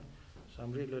So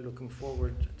I'm really looking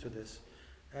forward to this.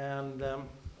 And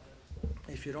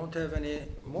if you don't have any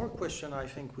more question, I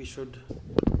think we should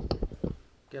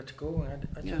get going.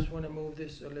 I Yeah. just want to move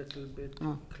this a little bit.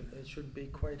 Oh. It should be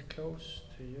quite close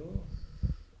to you.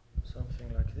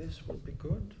 Something like this would be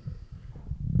good.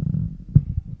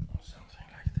 Something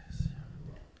like this.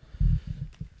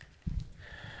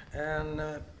 Yeah.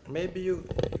 And maybe you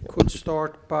could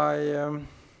start by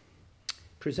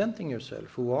presenting yourself.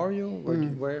 Who are you?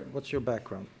 What's your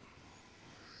background?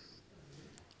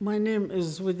 My name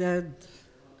is Widad.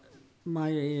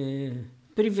 My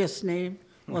previous name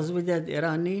was Widad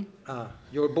Irani.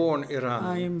 You're born Irani.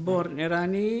 I'm born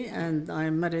Irani and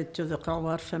I'm married to the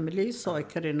Qawar family, so I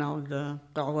carry now the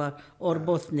Qawar or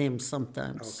both names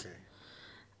sometimes. Okay.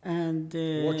 And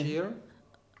What year?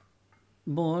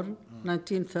 born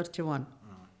 1931.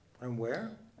 And where?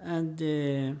 And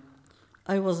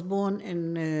I was born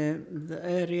in the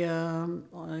area,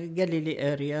 Galilee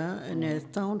area, in a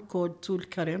town called Tul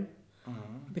Karim,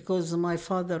 because my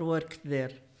father worked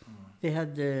there. They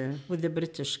had with the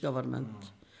British government.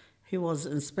 He was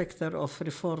inspector of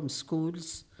reform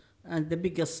schools, and the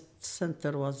biggest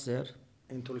center was there.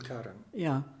 In Tulkarem.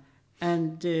 Yeah,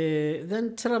 and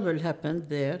then trouble happened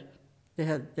there.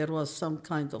 There was some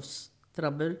kind of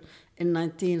trouble in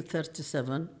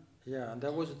 1937. Yeah, and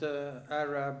that was the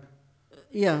Arab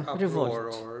Yeah, revolt.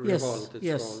 or Yes, revolt, it's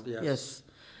yes, called, yes. yes.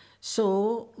 So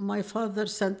my father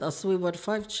sent us. We were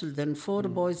 5 children, 4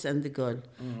 boys and a girl.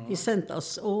 He sent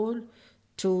us all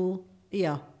to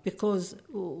because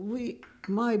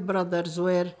my brothers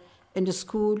were in a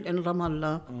school in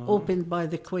Ramallah, opened by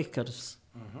the Quakers.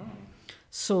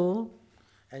 So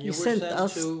And he you were sent sent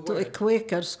us to to a where?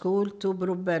 Quaker school to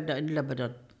Brubada in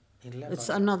Lebanon. In Lebanon. It's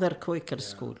another Quaker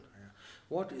school. Yeah.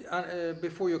 What,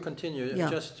 before you continue, Yeah.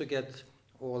 just to get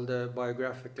all the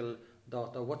biographical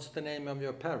data, what's the name of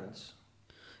your parents?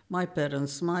 My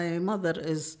parents, my mother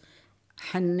is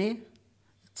Hanne,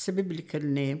 it's a biblical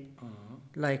name,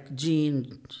 like Jean,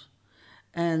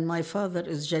 and my father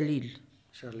is Jalil.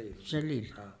 Jalil.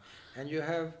 And you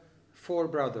have 4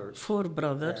 brothers. 4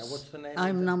 brothers. Yeah, what's the name of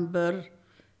I'm them? number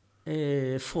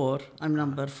 4. I'm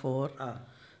number 4.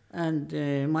 And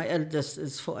my eldest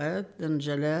is Fuad, then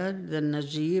Jalal, then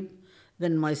Najib,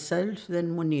 then myself, then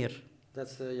Munir.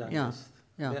 That's the youngest.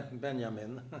 Yeah.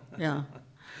 Benjamin. Yeah.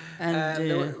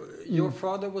 And your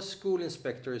father was school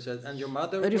inspector, you said, and your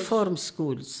mother was... Reform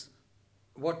schools.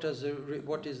 What is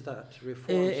that?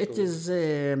 Reform It school? is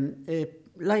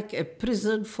like a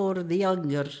prison for the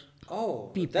younger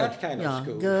people. That kind of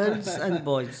school. Girls and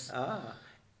boys.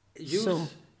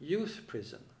 Youth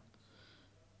prison.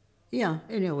 Yeah,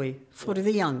 anyway, for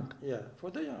the young. Yeah, for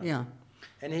the young. Yeah.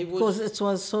 And he was... Because it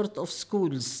was sort of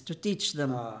schools to teach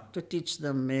them.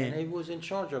 and he was in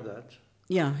charge of that.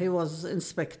 Yeah, he was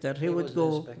inspector. He would was go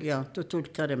inspector. to Tul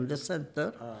Karim, the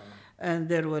center. And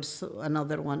there was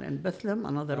another one in Bethlehem,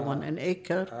 another one in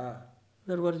Acre.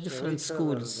 There were different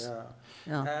schools.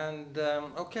 Yeah. And,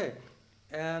 okay.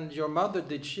 And your mother,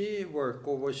 did she work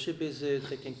or was she busy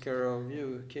taking care of you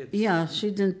kids? Yeah, she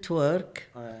didn't work.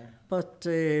 But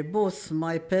both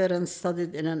my parents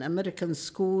studied in an American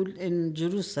school in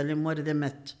Jerusalem where they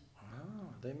met.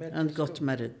 They met and in got school.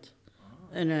 married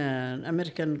in an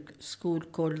American school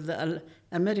called the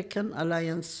American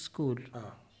Alliance School.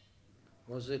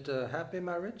 Was it a happy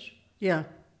marriage? Yeah.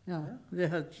 They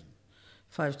had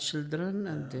 5 children,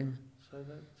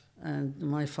 and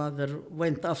my father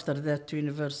went after that to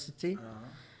university.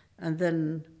 And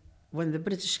then when the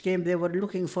British came, they were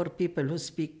looking for people who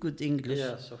speak good English.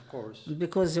 Yes, of course.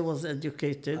 Because he was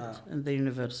educated in the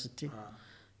university.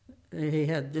 He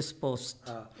had this post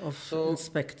of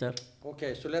inspector.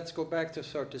 Okay, so let's go back to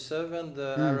 37,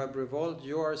 the Arab revolt.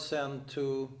 You are sent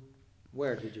to,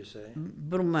 where did you say?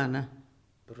 Brumana.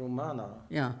 Brumana.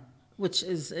 Yeah, which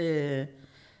is a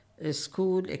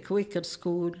school, a Quaker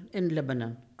school in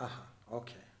Lebanon.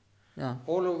 Okay. Yeah.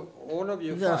 All of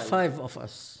you 5? There are 5 of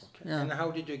us. Okay. Yeah. And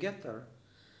how did you get there?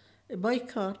 By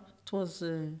car. It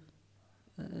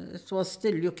was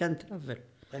still, you can travel.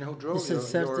 And who drove This you?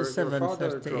 is 37, your father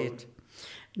 38. drove?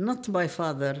 Not my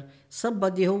father,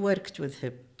 somebody who worked with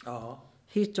him.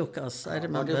 He took us. I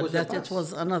remember that it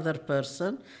was another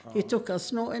person. He took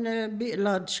us, in a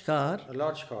large car. A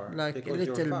large car? Like a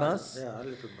little bus. Yeah, a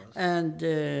little bus. And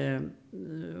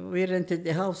we rented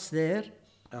a house there.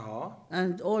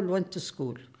 And all went to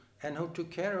school. And who took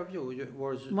care of you?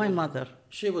 My mother.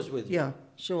 She was with you? Yeah,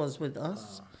 she was with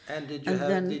us. And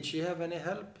did she have any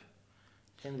help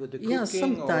with the cooking? Yeah,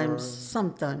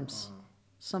 sometimes.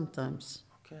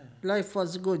 Okay. Life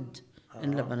was good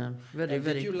in Lebanon. Very, And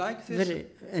very, did you like this? very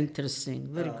interesting.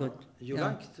 Very good. You Yeah.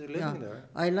 liked living Yeah. there?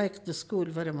 I liked the school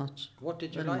very much. What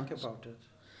did you Very like much. about it?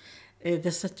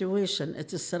 The situation, it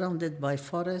is surrounded by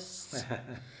forests,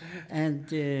 and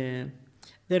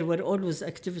there were always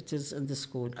activities in the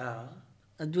school.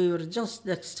 And we were just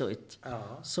next to it.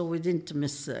 So we didn't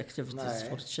miss the activities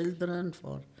for children,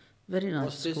 for very nice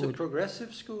Was this school. a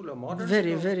progressive school or modern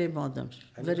Very, school? very modern,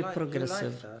 And very you liked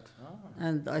progressive. that?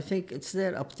 And I think it's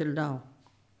there up till now,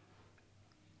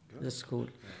 Good. the school.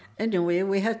 Anyway,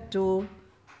 we had to,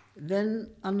 then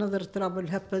another trouble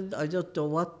happened, I don't know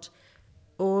what.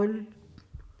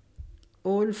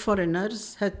 All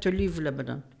foreigners had to leave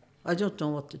Lebanon. I don't know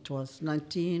what it was,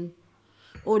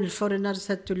 all foreigners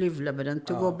had to leave Lebanon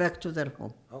to go back to their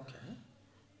home. Okay.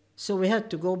 So we had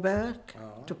to go back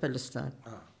to Palestine.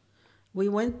 We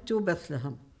went to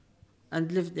Bethlehem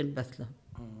and lived in Bethlehem.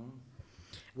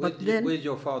 With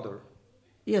your father?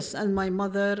 Yes, and my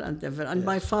mother and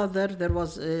my father, there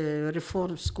was a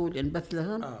reform school in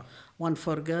Bethlehem, one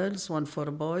for girls, one for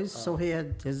boys, so he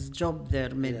had his job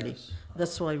there mainly. Yes.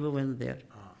 That's why we went there.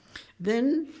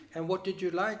 Then... And what did you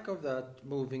like of that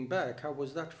moving back? How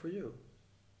was that for you?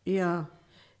 Yeah,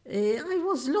 I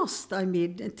was lost. I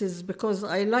mean, it is because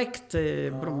I liked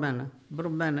Brummana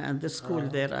and the school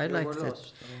there. I liked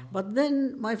it. But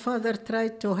then my father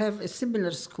tried to have a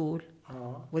similar school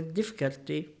with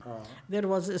difficulty. There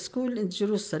was a school in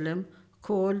Jerusalem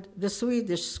called the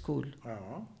Swedish school.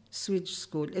 Swedish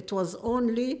school. It was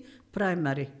only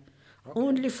primary,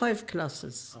 only 5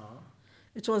 classes.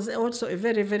 It was also a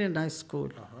very, very nice school.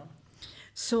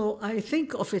 So I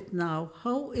think of it now,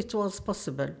 how it was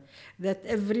possible that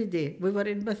every day, we were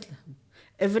in Bethlehem,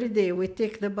 every day we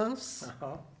take the bus,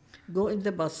 go in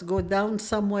the bus, go down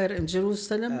somewhere in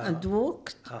Jerusalem and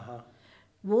walk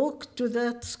to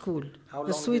that school,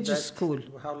 the Swedish school.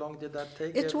 How long did that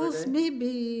take? It was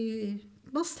maybe,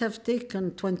 must have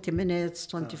taken 20 minutes,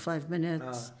 25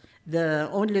 minutes.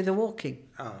 Only the walking.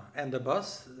 And the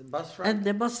bus ride? And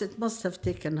the bus, it must have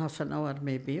taken half an hour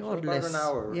maybe, or about less. An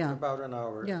hour. Yeah. About an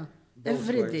hour. Yeah. Both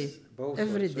Every ways. day. Both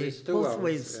Every ways. So day. it's 2 Both hours.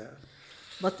 ways. Yeah.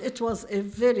 But it was a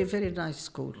very, very nice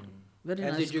school. Very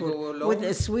And nice did you school. go alone? With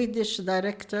a Swedish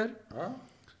director,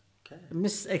 Okay.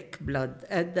 Miss Ekblad,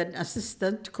 and an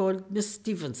assistant called Miss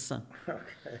Stevenson.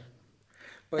 Okay.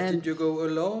 But And did you go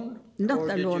alone? Not or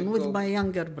did alone, you with go... my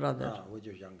younger brother. With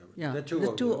your younger brother. Yeah,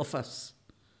 The two of us.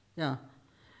 Yeah.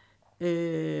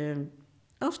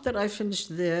 After I finished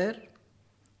there,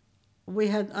 we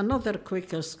had another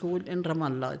Quaker school in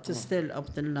Ramallah. It is still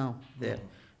up till now there,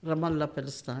 Ramallah,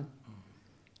 Palestine.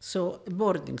 So a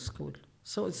boarding school.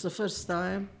 So it's the first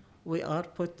time we are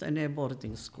put in a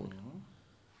boarding school.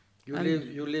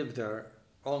 You lived there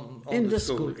in the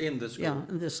school. In the school. Yeah,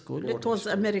 in the school. Boarding It was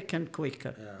school. American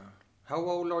Quaker. Yeah. How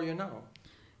old are you now?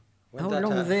 When How that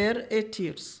long happened? there? 8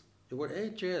 years. You were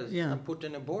 8 years Yeah. and put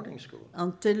in a boarding school.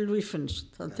 Until we finished,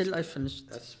 until I finished.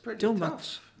 That's pretty Too tough. much,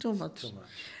 too much. Too much.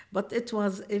 But it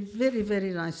was a very,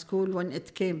 very nice school when it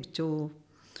came to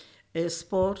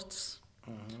sports,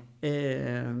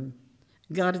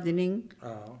 gardening,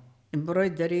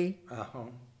 embroidery,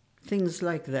 things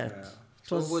like that. Yeah.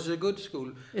 So it was a good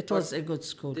school. It was a good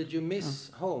school. Did you miss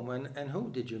home, and who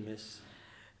did you miss?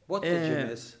 What did you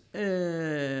miss?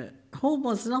 Home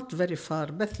was not very far.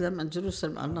 Bethlehem and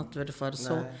Jerusalem are not very far.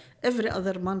 So No. every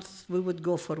other month we would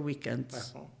go for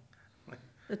weekends.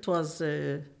 It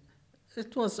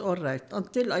was all right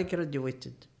until I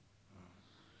graduated.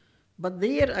 But the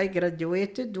year I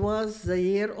graduated was the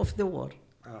year of the war.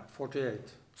 48.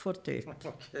 48.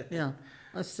 Okay. Yeah,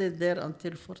 I stayed there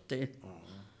until 48.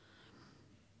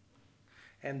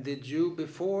 And did you,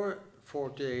 before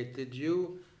 48, did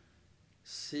you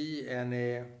see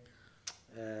any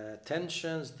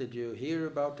tensions? Did you hear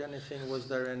about anything? Was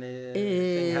there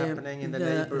anything happening in the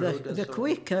neighborhood? The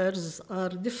Quakers are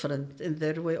different in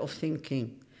their way of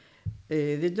thinking.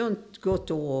 They don't go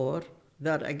to war. They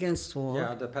are against war.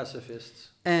 Yeah, the pacifists.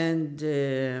 And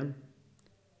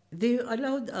they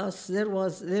allowed us, there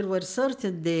were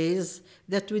certain days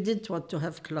that we didn't want to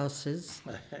have classes.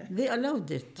 They allowed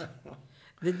it.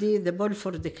 The day, the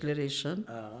Balfour Declaration,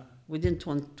 we didn't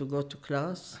want to go to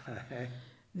class.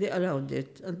 They allowed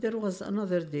it. And there was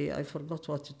another day, I forgot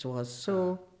what it was.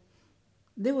 So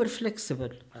they were flexible.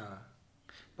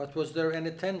 But was there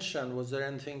any tension? Was there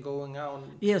anything going on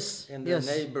Yes, in the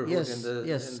neighborhood, in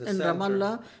the center?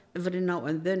 Ramallah, every now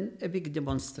and then, a big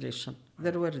demonstration.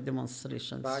 There were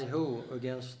demonstrations. By who?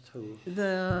 Against who?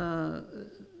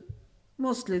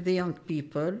 Mostly the young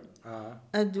people.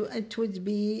 And it would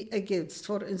be against,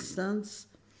 for instance,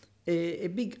 a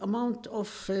big amount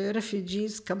of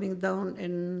refugees coming down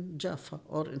in Jaffa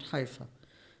or in Haifa.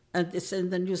 And it's in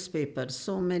the newspaper.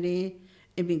 So many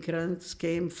immigrants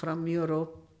came from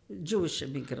Europe, Jewish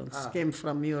immigrants came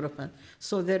from Europe. And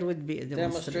so there would be a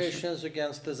demonstration. Demonstrations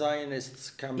against the Zionists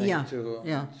coming Yeah, to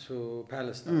yeah. to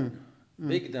Palestine.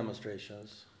 Big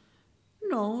demonstrations.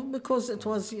 No, because it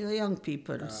was young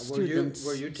people, students.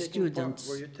 Were you taking students.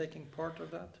 Part, were you taking part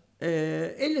of that?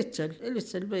 A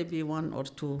little, maybe one or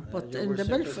two. But you in were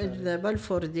the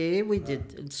Balfour Day, we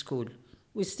did in school.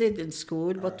 We stayed in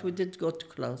school, but we did go to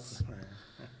class.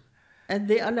 And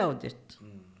they allowed it.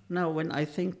 Now, when I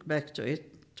think back to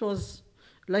it, it was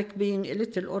like being a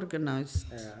little organized.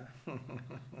 Yeah.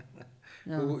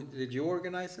 Yeah. Did you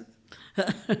organize it?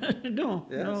 No,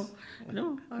 Yes?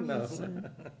 no. I No. was,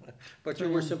 But you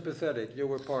were sympathetic. You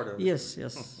were part of it.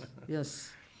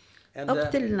 yes. And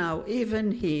Up till now,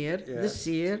 even here, Yes. this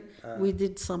year, we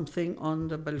did something on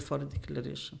the Balfour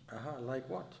Declaration like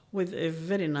what? with a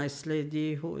very nice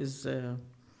lady who is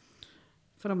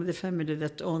from the family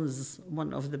that owns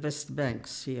one of the best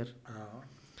banks here.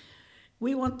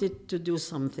 We wanted to do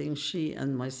something, she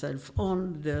and myself,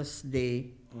 on this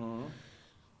day.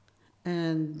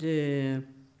 And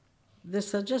the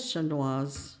suggestion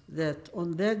was that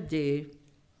on that day,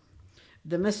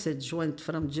 the message went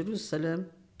from Jerusalem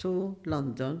to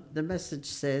London. The message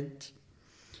said,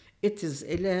 it is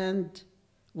a land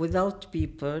without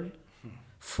people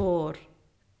for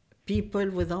people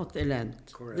without a land.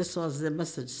 Correct. This was the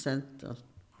message sent.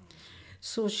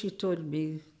 So she told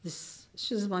me,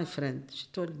 she's my friend, she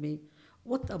told me,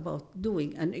 what about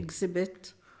doing an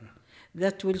exhibit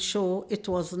that will show it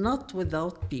was not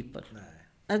without people?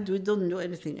 And we don't do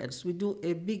anything else. We do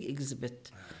a big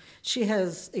exhibit. She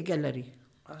has a gallery.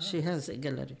 She has a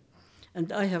gallery.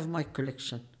 And I have my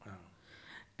collection.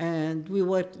 And we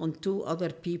worked on two other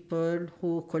people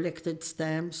who collected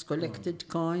stamps, collected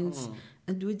coins,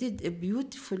 and we did a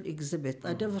beautiful exhibit.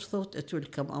 I never thought it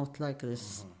would come out like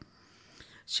this.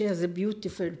 She has a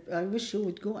beautiful, I wish you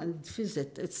would go and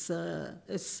visit. It's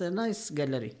a nice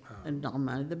gallery in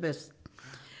Amman, the best.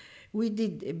 We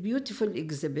did a beautiful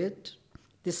exhibit,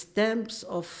 the stamps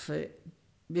of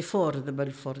before the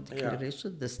Balfour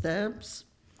Declaration, the stamps,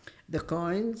 the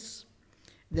coins,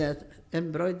 the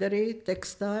embroidery,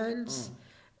 textiles,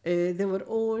 they were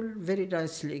all very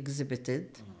nicely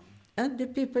exhibited. And the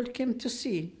people came to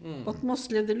see, but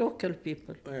mostly the local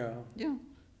people. Yeah.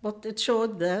 But it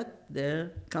showed that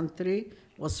the country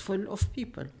was full of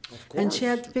people. Of course. And she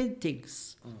had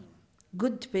paintings,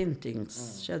 good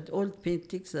paintings. She had old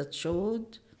paintings that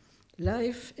showed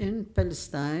life in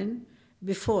Palestine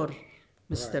before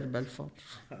Mr. Balfour.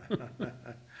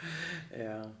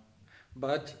 Yeah.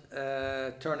 But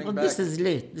turning Well, back... this is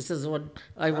late. This is when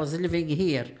I was living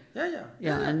here.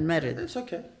 Yeah, and married. It's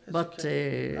okay. But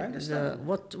okay. I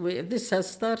understand. This has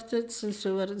started since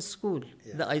we were in school,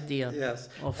 the idea. Yes,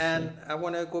 of, and I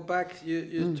want to go back.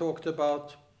 You talked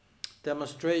about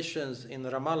demonstrations in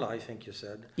Ramallah, I think you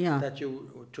said, that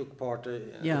you took part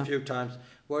a few times.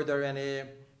 Were there any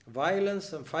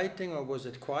violence and fighting, or was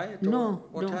it quiet? No,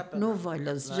 what happened? No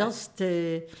violence. Nice. Just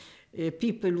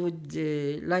people would,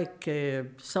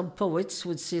 some poets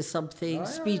would say something,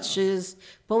 speeches,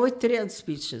 poetry and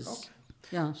speeches. Okay.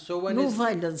 Yeah. So when no is-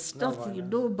 violence, no nothing.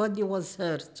 violence. Nobody was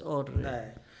hurt or.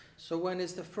 No. So when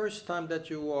is the first time that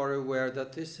you are aware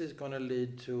that this is going to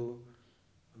lead to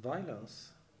violence?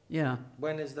 Yeah.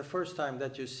 When is the first time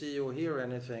that you see or hear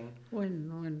anything? When?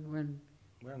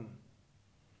 When?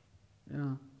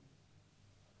 Yeah.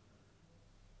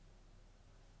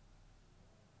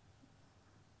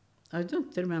 I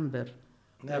don't remember.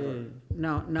 Never.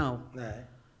 No. No.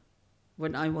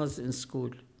 When I was in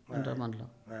school in No. Ramallah.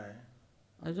 No.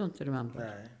 I don't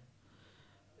remember.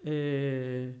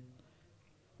 No.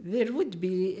 There would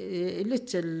be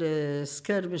little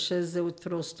skirmishes. They would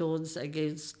throw stones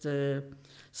against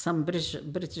some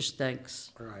British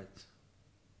tanks. Right.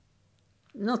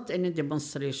 Not any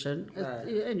demonstration. No.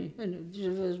 Any.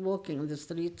 You was walking in the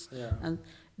streets, Yeah. and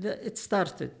it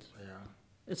started. Yeah.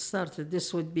 It started.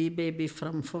 This would be maybe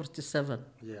from 47.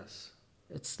 Yes.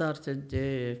 It started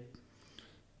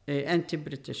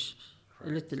anti-British, a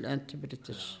little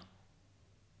anti-British.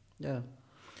 Yeah.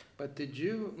 But did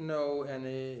you know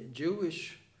any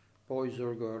Jewish boys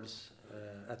or girls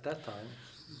at that time?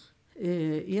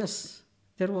 Yes,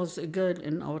 there was a girl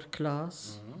in our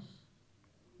class.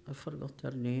 I forgot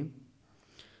her name.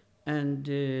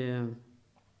 And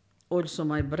also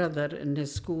my brother in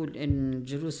his school in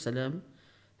Jerusalem,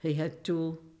 he had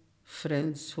two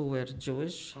friends who were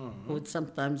Jewish, who would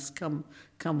sometimes come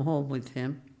home with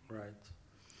him. Right.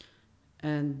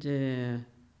 And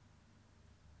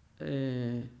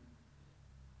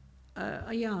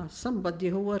somebody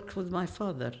who worked with my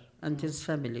father and his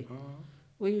family.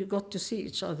 We got to see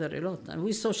each other a lot, and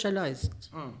we socialized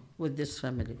with this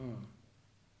family.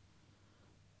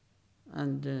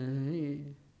 And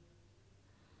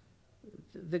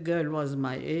the girl was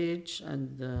my age,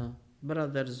 and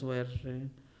brothers were,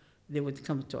 they would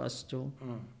come to us too.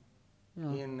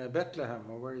 Yeah. In Bethlehem,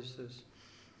 or where is this?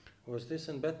 Was this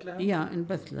in Bethlehem? Yeah, in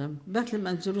Bethlehem. Bethlehem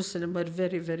and Jerusalem were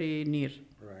very, very near.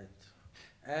 Right.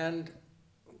 And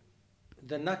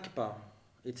the Nakba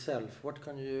itself, what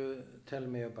can you tell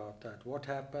me about that? What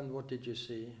happened? What did you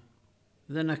see?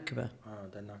 The Nakba.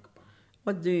 The Nakba.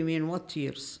 What do you mean? What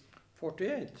years?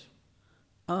 48.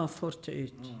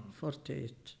 48.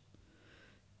 48.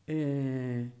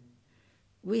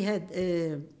 We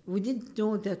didn't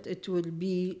know that it will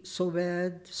be so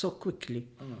bad so quickly,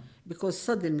 because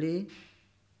suddenly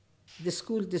the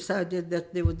school decided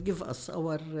that they would give us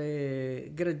our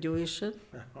graduation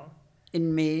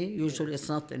in May. Usually it's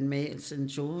not in May, it's in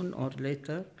June or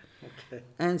later,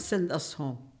 and send us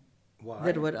home. Why?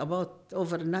 There were about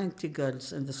over 90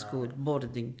 girls in the school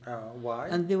boarding. Why?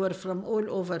 And they were from all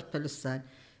over Palestine,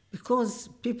 because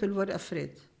people were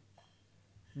afraid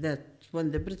that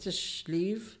when the British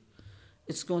leave,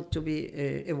 it's going to be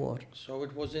a war. So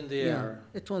it was in the air.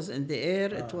 It was in the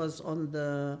air. It was on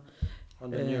the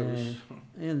news.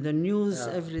 In the news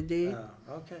every day.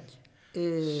 Okay.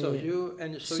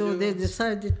 So they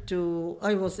decided to.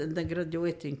 I was in the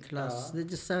graduating class. They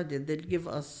decided they'll give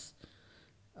us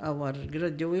our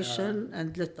graduation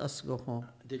and let us go home.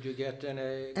 Did you get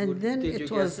any? And good, then did it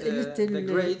you was get, a little. The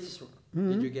grades.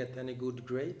 Did you get any good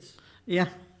grades? Yeah.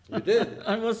 You did?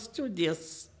 I was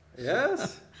studious.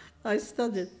 Yes? I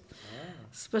studied.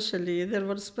 Especially, there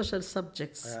were special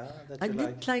subjects. I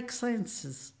didn't like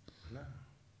sciences. No.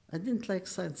 I didn't like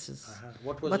sciences.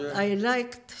 What was but I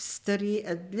liked history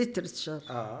and literature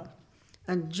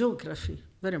and geography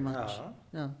very much.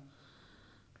 Yeah.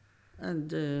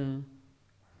 And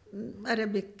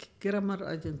Arabic grammar,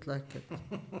 I didn't like it.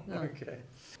 Yeah. Okay.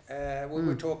 We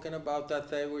were talking about that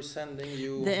they were sending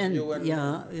you... The end,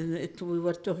 we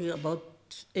were talking about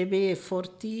May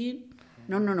 14.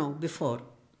 No, before.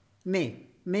 May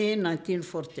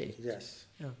 1948. Yes.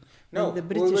 Yeah. No, the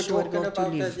British we were talking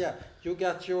about that, yeah. You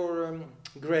got your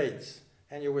grades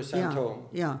and you were sent home.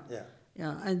 Yeah.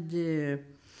 And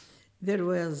there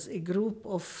was a group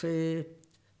of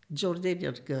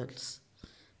Jordanian girls.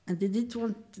 And they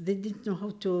didn't know how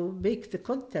to make the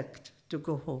contact to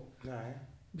go home. No.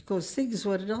 Because things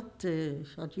were not,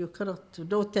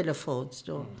 no telephones,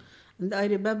 no. And I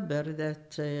remember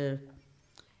that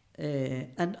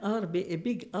a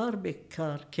big Arabic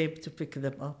car came to pick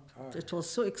them up. It was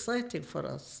so exciting for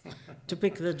us to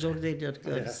pick the Jordanian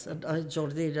girls and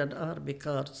Jordanian Arabic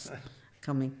cars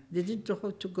coming. They didn't know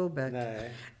how to go back. No.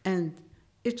 And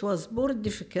it was more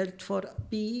difficult for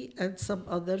me and some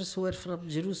others who were from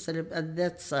Jerusalem and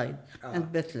that side,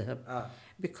 and Bethlehem,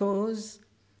 because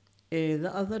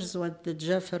the others went the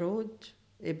Jaffa road,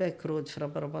 a back road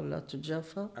from Ramallah to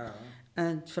Jaffa,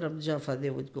 and from Jaffa they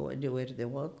would go anywhere they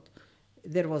want.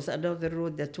 There was another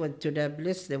road that went to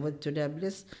Nablus, they went to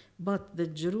Nablus, but the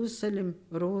Jerusalem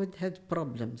road had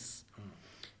problems.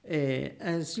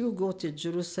 As you go to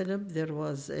Jerusalem, there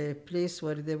was a place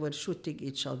where they were shooting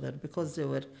each other because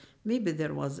maybe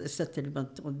there was a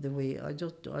settlement on the way. I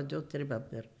don't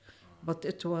remember, but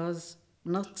it was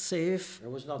not safe.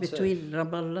 It was not between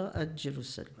Ramallah and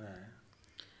Jerusalem. Yeah.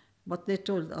 But they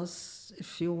told us,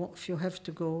 if you have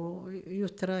to go, you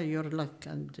try your luck,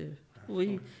 and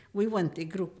we went, a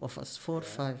group of us, 4 or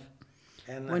 5.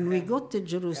 When we got to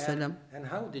Jerusalem, and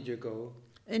how did you go?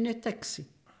 In a taxi.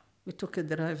 We took a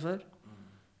driver,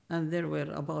 and there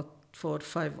were about 4 or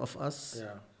 5 of us.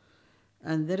 Yeah.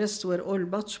 And the rest were all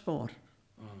much more.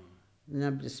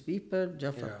 Nablus people,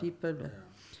 Jaffa people. Yeah.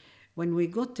 When we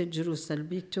got to Jerusalem,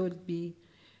 he told me,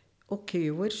 okay,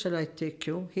 where shall I take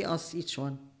you? He asked each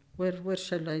one, where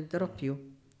shall I drop you?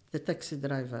 The taxi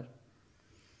driver.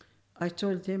 I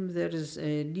told him there is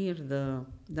near the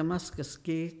Damascus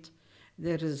gate,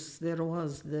 there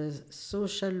was the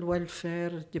social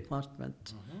welfare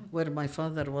department where my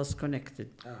father was connected.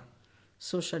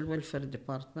 Social welfare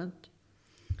department.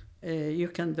 You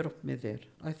can drop me there.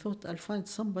 I thought I'll find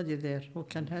somebody there who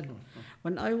can help.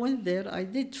 When I went there, I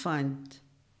did find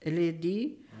a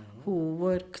lady who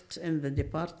worked in the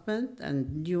department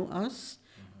and knew us,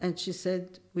 and she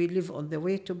said, we live on the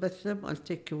way to Bethlehem, I'll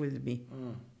take you with me.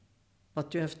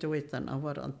 But you have to wait an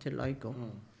hour until I go.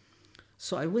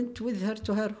 So I went with her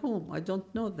to her home. I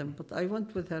don't know them, but I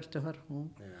went with her to her home.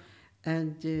 Yeah.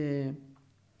 And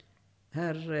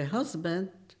her husband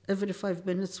every 5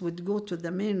 minutes would go to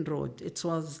the main road. It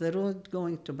was the road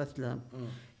going to Bethlehem,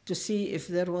 to see if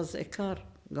there was a car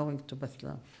going to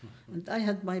Bethlehem. And I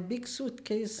had my big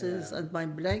suitcases and my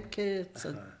blankets.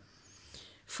 And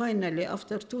finally,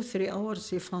 after 2-3 hours,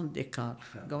 he found a car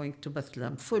going to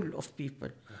Bethlehem, full of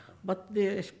people. But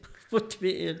they put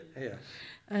me in. Yeah.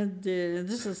 And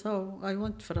this is how I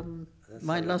went from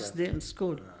my last day in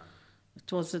school.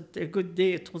 It wasn't a good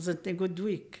day, it wasn't a good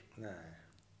week. No.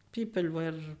 People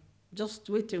were just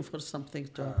waiting for something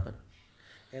to happen.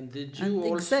 And did you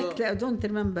also... Exactly, I don't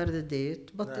remember the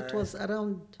date, but it was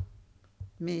around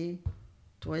May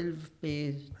 12,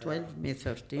 May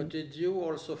 13. But did you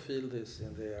also feel this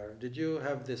in the air? Did you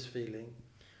have this feeling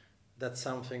that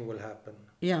something will happen?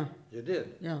 Yeah. You did?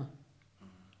 Yeah.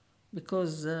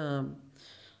 Because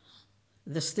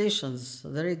the stations,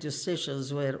 the radio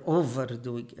stations were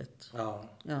overdoing it. Oh.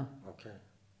 Yeah. Okay.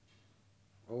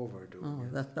 Overdoing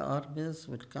it. That the armies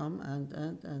would come and.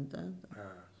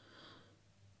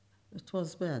 It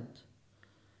was bad.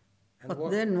 And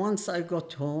but then once I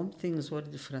got home, things were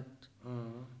different.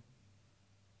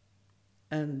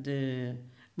 And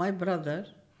my brother,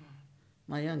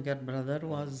 my younger brother,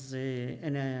 was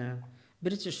in a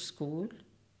British school.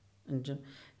 And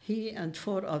he and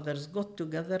 4 others got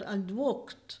together and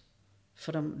walked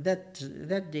from that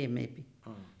day maybe,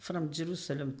 from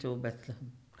Jerusalem to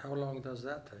Bethlehem. How long does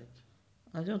that take?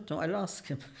 I don't know. I'll ask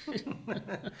him.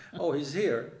 Oh, he's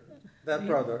here, that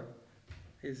brother.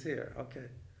 He's here, okay.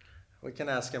 We can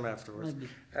ask him afterwards.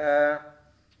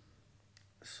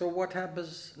 So what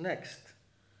happens next?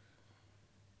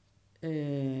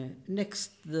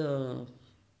 Next, the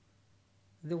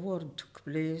war took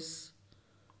place.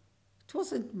 It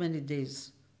wasn't many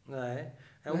days. No.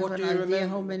 And what do you remember?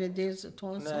 How many days it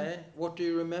was? No. What do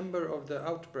you remember of the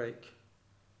outbreak?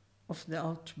 Of the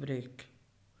outbreak.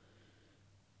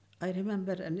 I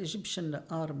remember an Egyptian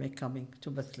army coming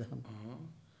to Bethlehem.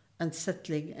 And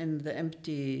settling in the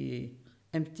empty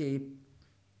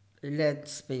land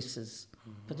spaces,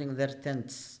 putting their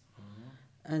tents.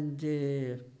 And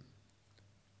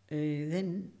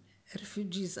then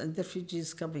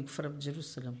refugees coming from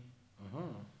Jerusalem.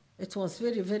 It was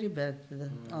very, very bad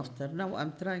after. Now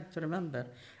I'm trying to remember.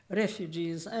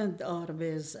 Refugees and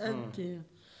armies and...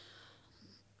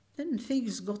 then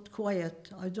things got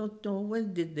quiet. I don't know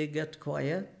when did they get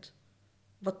quiet,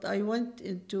 but I went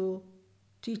into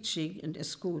teaching in a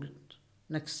school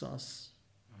next to us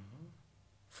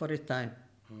for a time.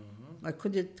 I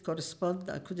couldn't correspond,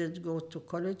 I couldn't go to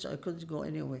college, I couldn't go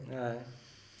anywhere.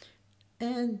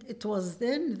 And it was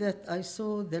then that I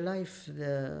saw the life,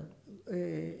 the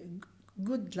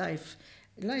good life.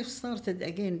 Life started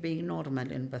again being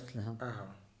normal in Bethlehem.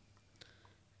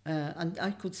 And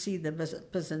I could see the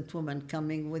peasant women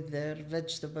coming with their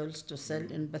vegetables to sell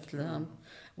in Bethlehem,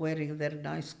 wearing their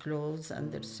nice clothes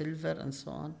and their silver and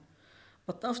so on.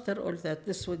 But after all that,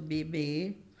 this would be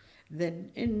May.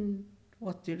 Then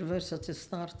university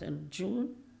started in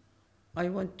June, I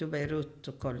went to Beirut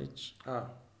to college.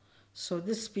 So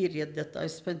this period that I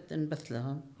spent in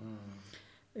Bethlehem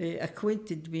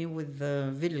acquainted me with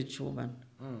the village women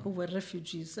who were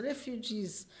refugees.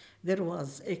 There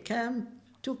was a camp,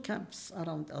 2 camps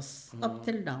around us, up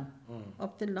till now.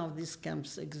 Up till now, these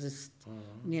camps exist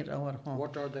near our home.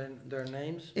 What are their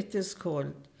names? It is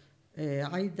called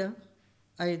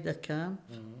Aida camp,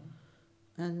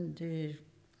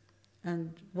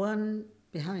 and one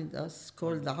behind us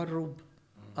called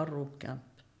Arub camp.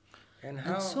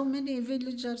 And so many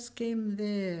villagers came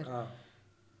there.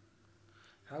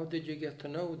 How did you get to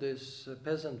know this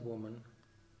peasant woman?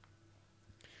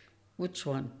 Which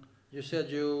one? You said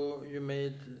you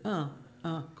made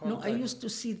contact. No, I used to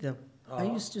see them.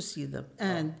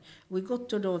 And we got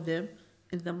to know them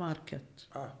in the market.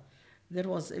 There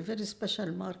was a very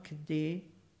special market day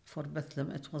for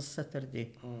Bethlehem. It was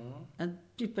Saturday. And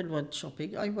people went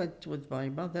shopping. I went with my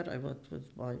mother, I went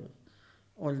with my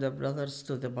older brothers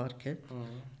to the market.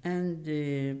 And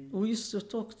we used to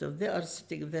talk to them. They are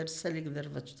sitting there selling their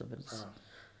vegetables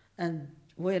and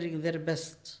wearing their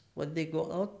best. When they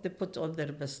go out, they put on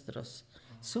their best dress.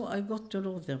 So I got to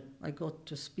know them. I got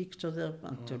to speak to them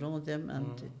and to know them.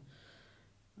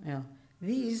 And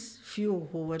these few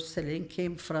who were selling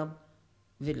came from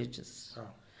villages.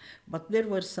 But there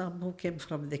were some who came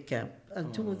from the camp.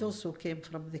 And those who came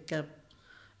from the camp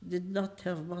did not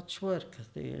have much work.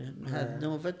 They had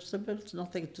no vegetables,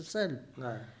 nothing to sell.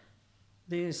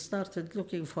 They started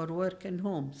looking for work in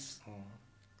homes,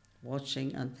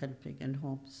 watching and helping in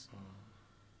homes.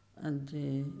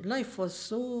 And life was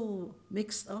so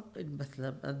mixed up in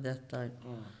Bethlehem at that time.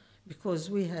 because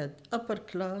we had upper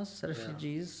class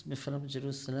refugees from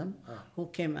Jerusalem who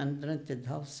came and rented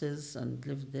houses and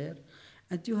lived there.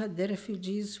 And you had the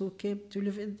refugees who came to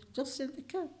live just in the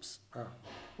camps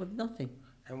with nothing.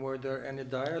 And were there any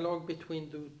dialogue between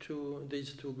these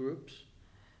two groups?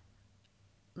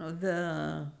 No,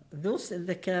 those in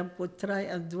the camp would try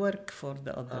and work for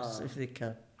the others if they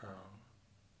can.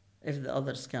 If the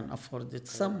others can afford it.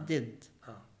 Some did.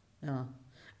 Yeah.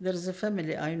 There's a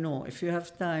family I know. If you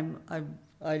have time,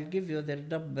 I'll give you their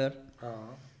number.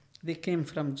 They came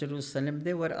from Jerusalem.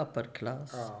 They were upper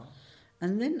class.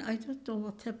 And then I don't know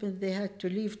what happened. They had to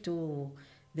leave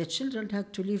the children had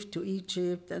to leave to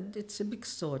Egypt, and it's a big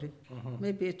story.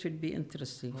 Maybe it would be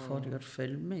interesting for your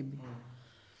film, maybe.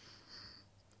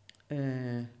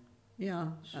 Yeah.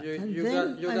 So you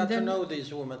got to know these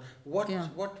women.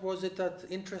 What was it that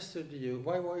interested you?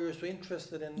 Why were you so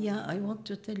interested in? Yeah, I want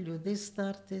to tell you, they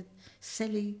started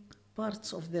selling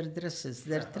parts of their dresses.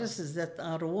 Their dresses that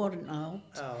are worn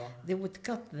out, they would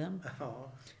cut them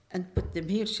and put them.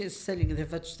 Here she is selling the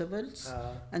vegetables,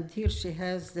 and here she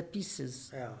has the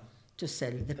pieces to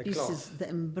sell. The pieces, cloth. The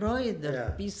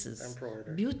embroidered pieces.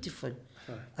 Beautiful.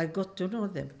 I got to know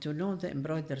them, to know the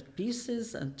embroidered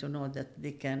pieces and to know that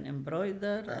they can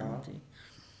embroider.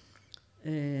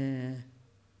 We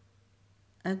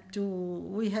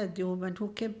had a woman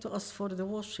who came to us for the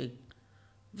washing.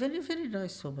 Very, very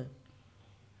nice woman.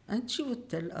 And she would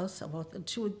tell us about it.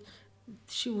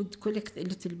 She would collect a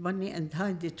little money and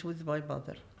hide it with my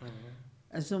mother.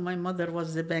 As though my mother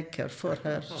was the banker for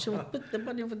her. She would put the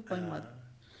money with my mother.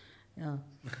 Yeah.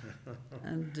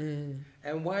 And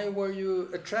why were you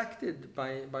attracted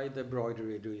by the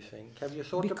embroidery, do you think? Have you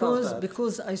thought about that?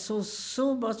 Because I saw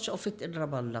so much of it in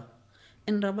Ramallah.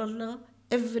 In Ramallah,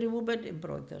 every woman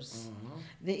embroiders.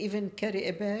 They even carry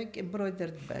a bag,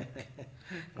 embroidered bag.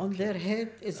 On their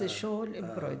head is a shawl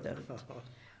embroidered.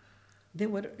 They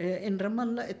were in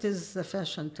Ramallah. It is the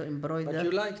fashion to embroider. But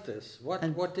you like this. Why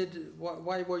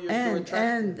were you so attracted?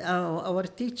 And our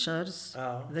teachers,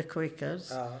 the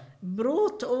Quakers,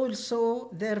 brought also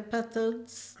their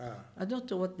patterns. I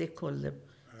don't know what they call them.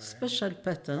 Special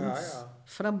patterns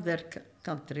from their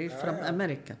country, from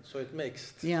America. So it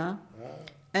mixed. Yeah,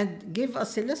 and gave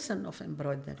us a lesson of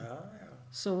embroidery.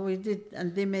 So we did,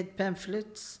 and they made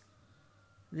pamphlets.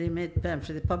 They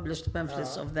published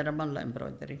pamphlets of the Ramallah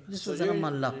embroidery. This was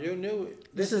Ramallah. You knew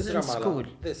this is in Ramallah. School.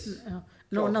 This.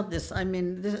 No, not this. I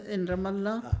mean, in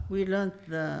Ramallah, we learned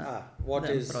the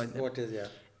embroidery. What is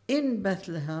In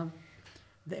Bethlehem,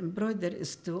 the embroidery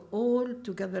is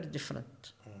altogether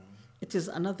different. It is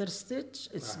another stitch.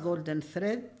 It's golden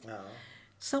thread.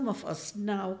 Some of us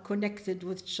now connected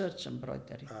with church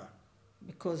embroidery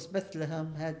because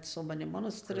Bethlehem had so many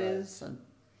monasteries and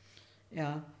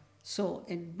So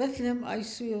in Bethlehem, I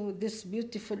saw this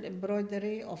beautiful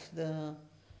embroidery of the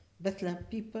Bethlehem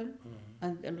people,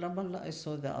 and in Ramallah, I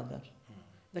saw the other.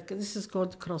 This is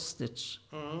called cross stitch.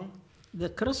 The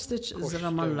cross stitch is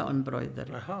Ramallah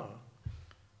embroidery.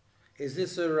 Is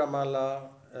this a Ramallah?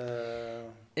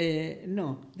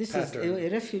 No, this pattern. Is a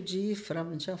refugee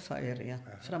from Jaffa area,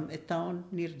 from a town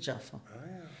near Jaffa.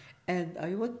 And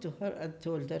I went to her and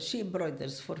told her, she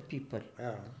embroiders for people.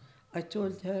 I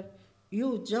told her,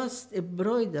 you just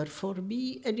embroider for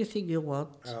me anything you want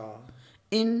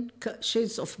in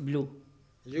shades of blue.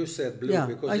 You said blue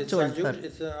because it's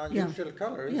an unusual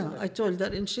color, isn't it? I told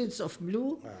her in shades of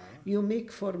blue, you make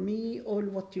for me all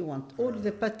what you want, all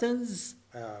the patterns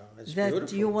that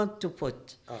beautiful. You want to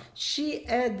put. She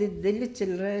added the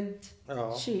little red,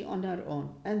 she on her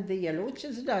own, and the yellow, which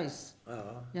is nice.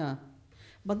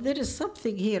 But there is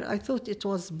something here. I thought it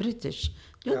was British.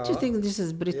 Don't you think this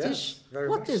is British? Yes, very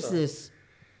what much is so. This?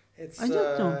 I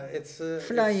don't know. It's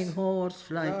flying horse,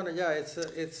 flying.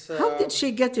 It's. How did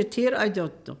she get it here? I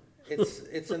don't know.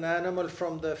 It's an animal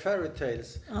from the fairy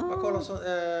tales.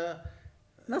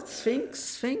 Not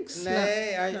Sphinx. No,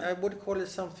 I would call it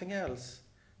something else,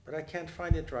 but I can't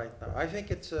find it right now. I think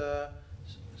it's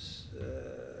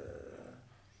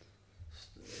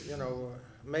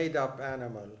made up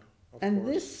animal. And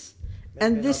course.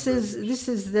 This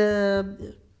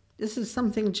is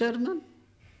something German.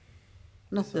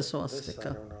 Not the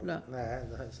swastika. No,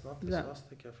 it's not the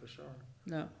swastika for sure.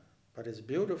 No. But it's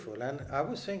beautiful, and I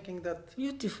was thinking that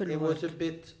beautiful it work. Was a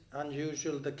bit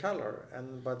unusual, the color,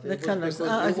 but the it colors. Was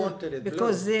because you wanted it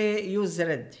because blue. They use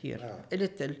red here, a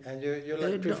little. And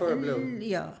you prefer blue?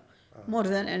 Yeah, more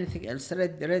than anything else,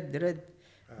 red.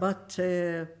 But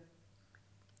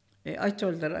I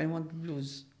told her I want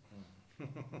blues.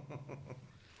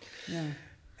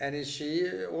 And is she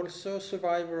also a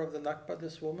survivor of the Nakba,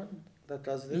 this woman that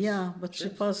does this? Yeah, but she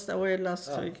passed away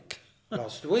last week.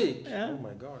 Last week? Yeah. Oh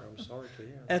my God, I'm sorry to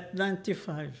hear that. At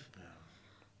 95.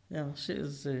 Yeah, she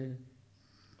is a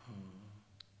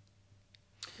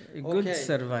good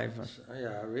survivor.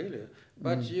 Yeah, really.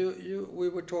 But we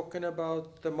were talking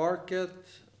about the market.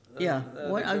 Yeah,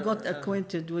 when I got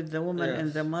acquainted with the woman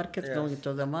in the market, going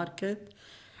to the market,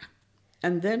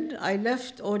 and then I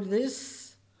left all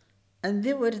this, and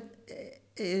they were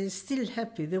still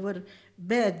happy. They were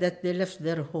bad that they left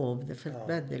their home. They felt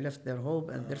bad they left their home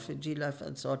and their refugee life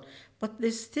and so on. But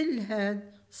they still had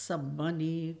some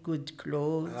money, good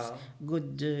clothes,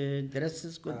 good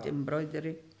dresses, good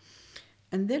embroidery.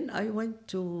 And then I went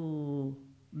to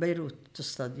Beirut to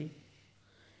study.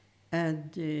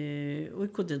 And we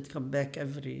couldn't come back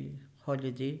every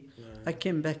holiday. I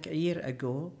came back a year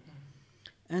ago,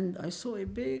 and I saw a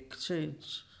big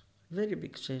change, very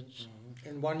big change.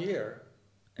 In 1 year?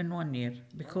 In 1 year,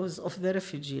 because of the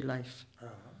refugee life.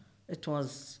 It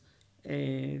was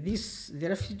the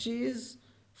refugees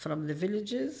from the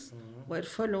villages were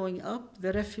following up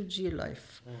the refugee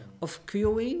life of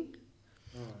queuing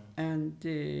and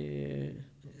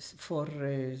for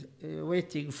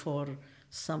waiting for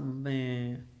some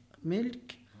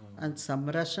milk and some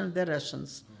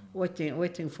rations,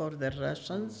 waiting for their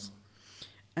rations,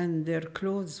 and their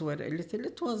clothes were a little.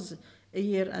 It was a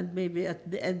year, and maybe at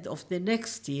the end of the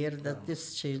next year that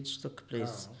this change took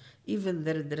place. Even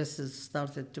their dresses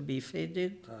started to be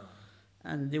faded,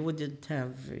 and they wouldn't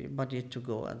have money to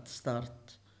go and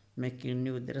start making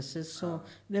new dresses. So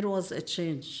there was a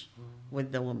change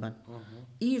with the woman.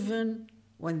 Even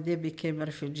when they became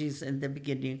refugees in the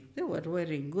beginning, they were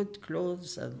wearing good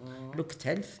clothes and looked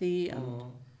healthy. And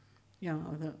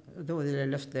though they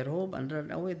left their home and ran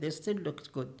away, they still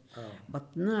looked good.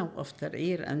 But now, after a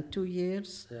year and 2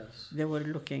 years, they were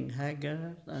looking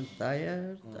haggard and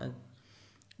tired and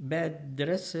bad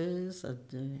dresses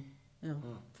and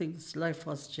things. Life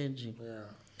was changing.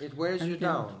 Yeah, it wears you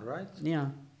down, right?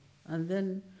 Yeah, and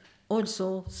then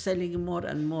also selling more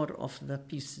and more of the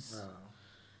pieces.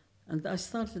 And I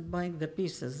started buying the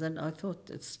pieces, and I thought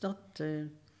it's not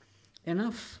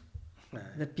enough,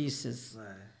 the pieces.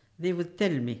 They would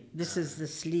tell me, this is the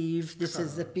sleeve, this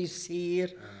is the piece here,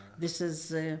 this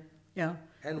is,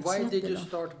 And why did you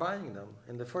start buying them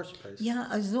in the first place? Yeah,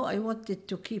 as though I wanted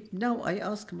to keep. Now I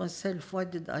ask myself, why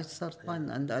did I start buying?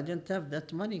 And I didn't have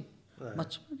that money,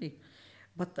 much money.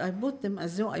 But I bought them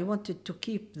as though I wanted to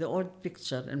keep the old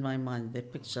picture in my mind, the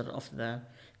picture of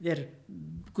their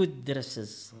good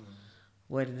dresses,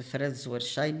 where the threads were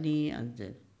shiny, and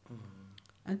then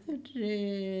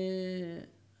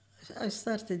I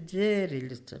started very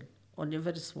little, on a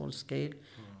very small scale,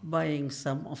 buying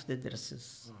some of the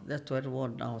dresses that were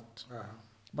worn out.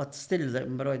 But still the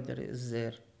embroidery is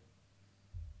there.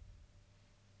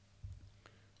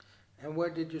 And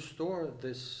where did you store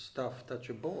this stuff that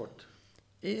you bought?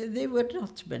 They were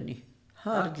not many.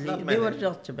 Hardly. Not many. They were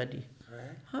not many.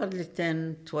 Hardly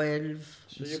 10, 12.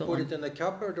 So you put it in a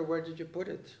cupboard, or where did you put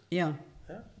it? Yeah.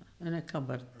 In a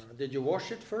cupboard. Did you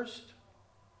wash it first?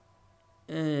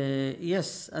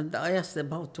 Yes, and I asked them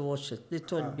how to wash it. They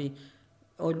told me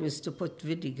always to put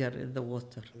vinegar in the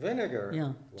water. Vinegar?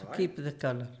 Yeah, to keep the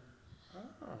color.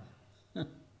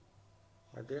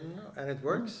 I didn't know. And it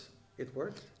works? It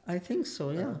worked? I think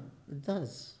so, yeah. It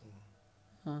does.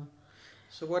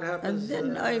 So what happens? And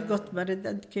then I got married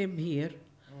and came here.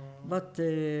 But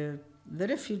the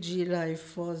refugee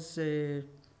life was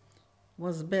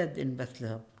bad in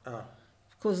Bethlehem.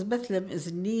 Because Bethlehem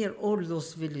is near all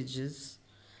those villages,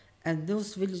 and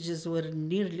those villages were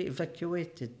nearly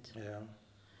evacuated.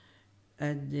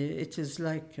 And it is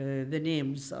like, the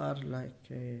names are like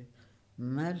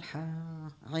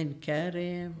Malha, Ain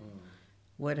Karim,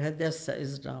 where Hadassah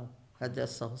is now,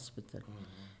 Hadassah Hospital.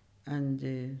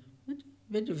 And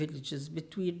many villages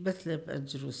between Bethlehem and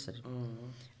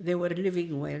Jerusalem. They were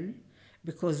living well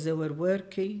because they were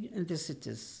working in the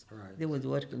cities. They would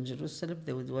work in Jerusalem,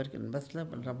 they would work in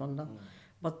Bethlehem and Ramallah.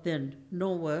 But then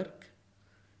no work,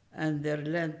 and their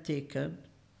land taken,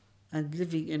 and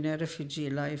living in a refugee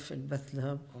life in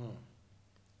Bethlehem.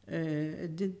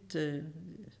 It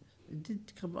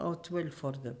didn't come out well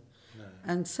for them.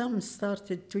 And some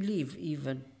started to leave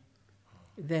even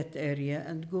that area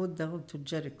and go down to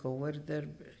Jericho, where there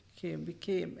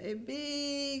became a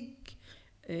big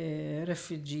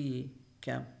refugee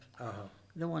camp,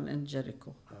 the one in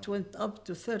Jericho. It went up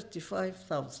to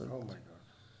 35,000. Oh my God.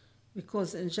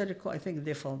 Because in Jericho, I think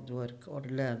they found work or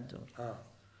land.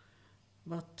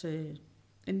 But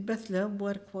in Bethlehem,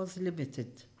 work was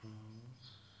limited.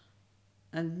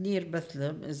 And near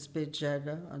Bethlehem is Beit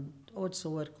Jana, and also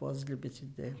work was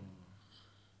limited there.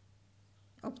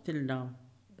 Up till now,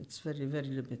 it's very, very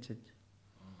limited.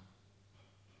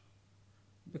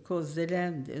 because the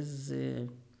land is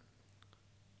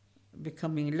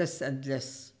becoming less and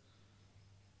less.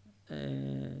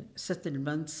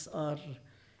 Settlements are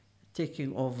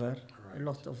taking over a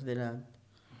lot of the land.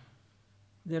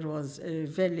 There was a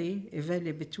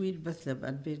valley between Bethlehem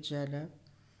and Beit Jala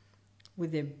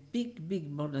with a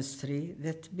big monastery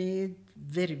that made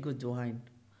very good wine.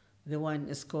 The wine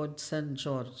is called St.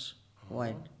 George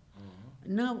wine.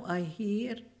 Now I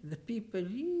hear the people,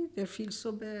 they feel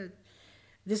so bad.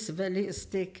 This valley is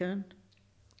taken,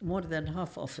 more than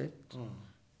half of it,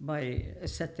 by a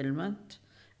settlement,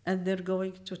 and they're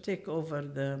going to take over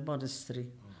the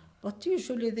monastery. But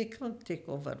usually they can't take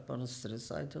over monasteries.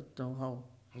 I don't know how.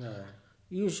 No.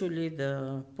 Usually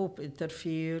the Pope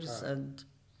interferes and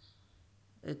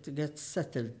it gets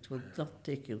settled with not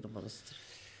taking the monastery.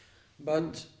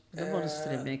 But the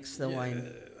monastery makes the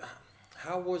wine.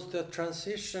 How was the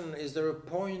transition? Is there a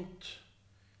point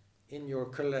in your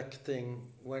collecting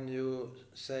when you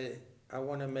say, I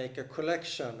want to make a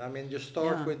collection? I mean, you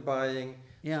start with buying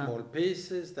small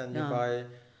pieces, then you buy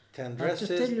 10 dresses.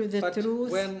 To tell you the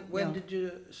truth, when did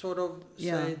you sort of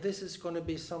say, this is going to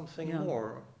be something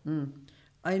more?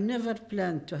 I never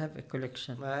planned to have a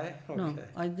collection. Okay. No,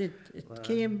 I did.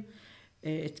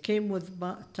 It came with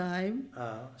time.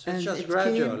 So it's just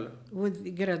gradual.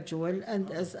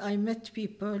 And as I met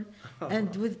people,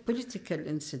 and with political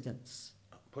incidents.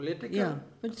 Political? Yeah,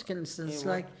 political incidents.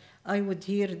 Like I would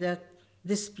hear that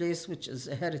this place, which is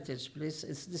a heritage place,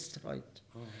 is destroyed,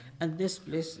 and this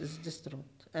place is destroyed.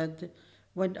 And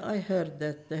when I heard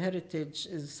that the heritage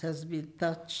has been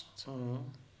touched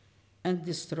and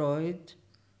destroyed,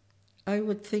 I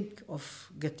would think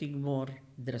of getting more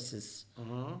dresses.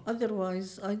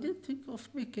 Otherwise, I didn't think of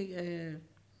making a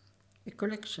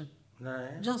collection. No.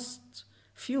 Just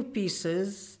few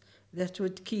pieces that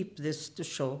would keep this to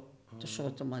show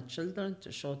to my children,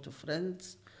 to show to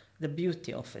friends, the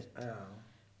beauty of it.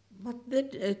 But then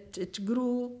it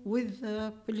grew with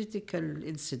political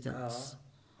incidents.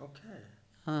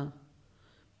 Okay.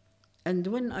 And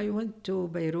when I went to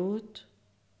Beirut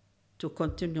to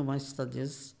continue my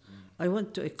studies, I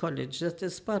went to a college that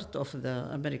is part of the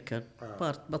American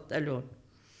part, but alone.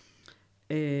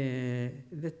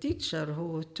 The teacher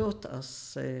who taught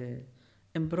us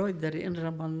embroidery in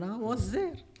Ramallah was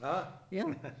there.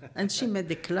 Yeah, and she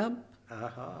made a club,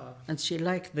 and she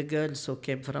liked the girls who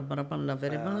came from Ramallah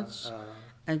very much,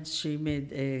 and she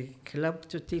made a club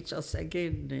to teach us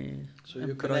again so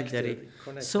embroidery.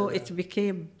 Connected, so it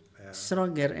became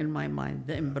stronger in my mind,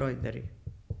 the embroidery.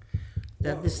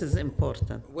 That this is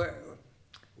important.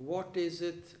 What is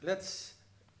it? Let's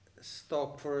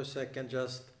stop for a second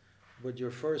just with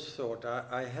your first thought.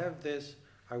 I have this,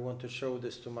 I want to show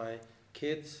this to my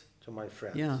kids, to my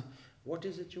friends. Yeah. What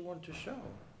is it you want to show?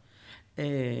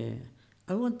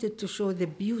 I wanted to show the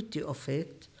beauty of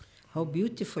it, how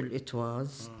beautiful it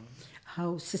was,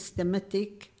 how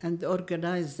systematic and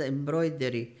organized the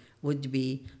embroidery would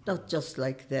be, not just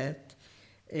like that.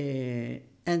 The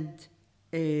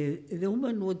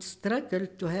woman would struggle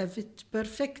to have it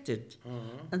perfected.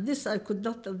 And this I could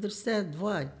not understand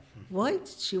why. Why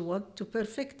did she want to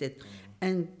perfect it?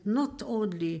 And not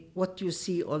only what you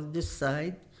see on this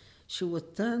side, she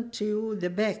would turn to you the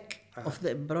back of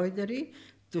the embroidery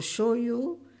to show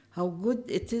you how good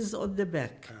it is on the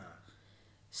back.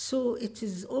 So it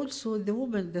is also the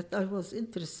woman that I was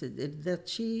interested in, that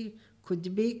she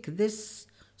could make this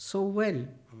so well.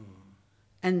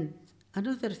 And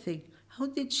another thing, how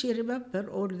did she remember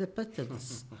all the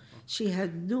patterns? She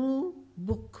had no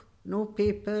book, no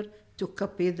paper to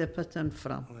copy the pattern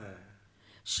from.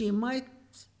 She might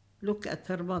look at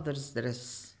her mother's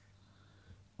dress,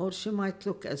 or she might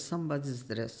look at somebody's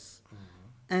dress,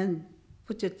 and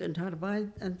put it in her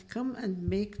mind and come and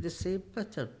make the same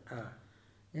pattern.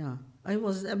 Yeah, I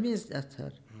was amazed at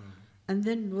her. And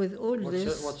then with all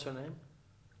this... What's her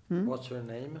name? What's her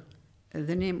name?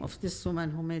 The name of this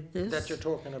woman who made this? That you're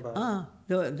talking about?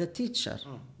 The teacher.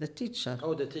 The teacher.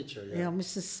 Oh, the teacher, Yeah,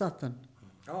 Mrs. Sutton.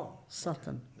 Okay.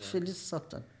 Sutton. Yeah. Phyllis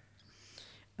Sutton.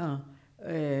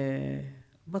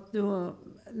 But there were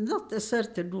not a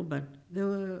certain woman.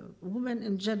 The women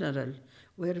in general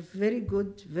were very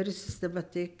good, very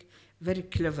systematic, very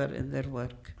clever in their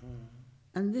work.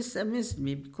 And this amazed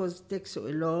me because it takes a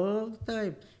long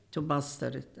time to master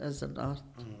it as an art.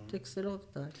 It takes a long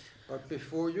time. But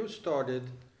before you started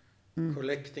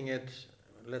collecting it,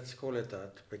 let's call it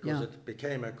that, because it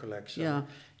became a collection,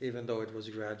 even though it was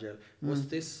gradual. Was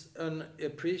this an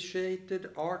appreciated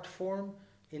art form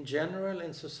in general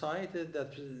in society,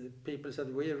 that people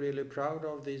said, we are really proud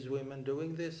of these women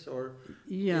doing this? Or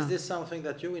is this something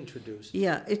that you introduced?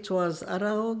 Yeah, it was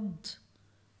around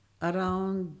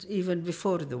around even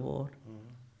before the war,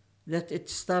 that it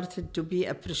started to be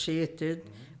appreciated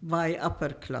by upper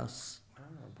class.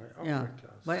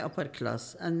 By upper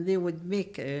class. And they would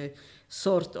make a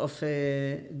sort of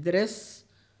a dress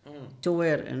to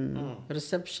wear in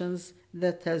receptions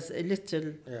that has a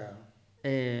little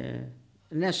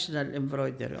national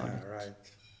embroidery on it. Right.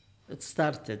 It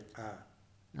started.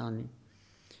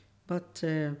 But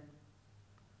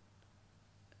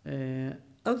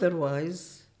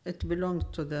otherwise, it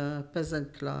belonged to the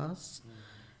peasant class,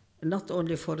 not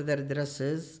only for their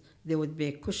dresses. They would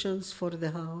make cushions for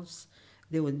the house.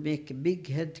 They would make a big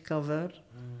head cover.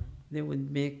 They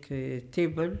would make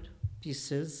table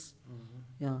pieces.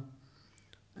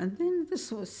 And then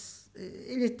this was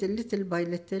little by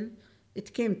little,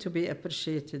 it came to be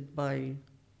appreciated by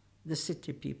the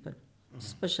city people,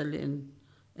 especially in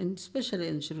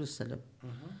Jerusalem.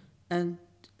 And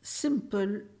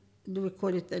simple, do we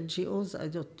call it NGOs? I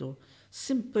don't know.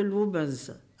 Simple women's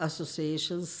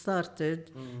associations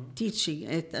started teaching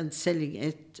it and selling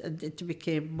it, and it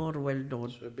became more well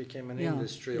known. So it became an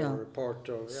industry or a part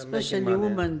of especially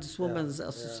women's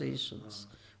associations,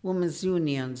 women's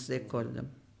unions they call them,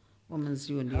 women's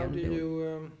union. How do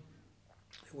you?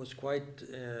 It was quite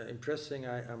impressive,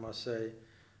 I must say,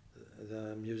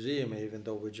 the museum, even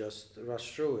though we just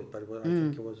rushed through it. But I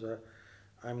think it was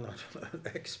I'm not an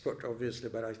expert, obviously,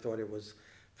 but I thought it was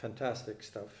fantastic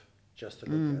stuff just to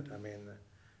look at. I mean,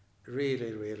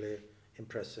 really, really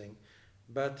impressive.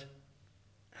 But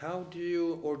how do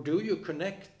you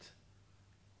connect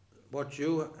what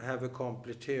you have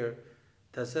accomplished here?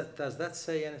 Does that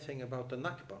say anything about the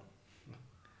Nakba?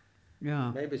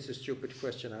 Yeah. Maybe it's a stupid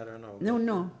question, I don't know.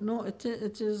 No, it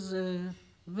is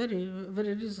very,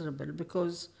 very reasonable,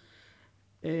 because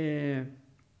you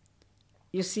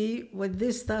see, when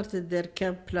they started their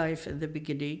camp life in the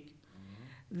beginning,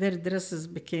 their dresses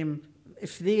became,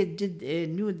 if they did a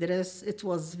new dress, it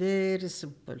was very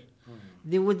simple.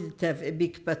 They wouldn't have a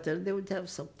big pattern, they would have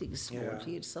something small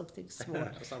here, something small.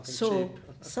 Something cheap.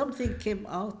 Something came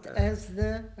out as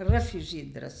the refugee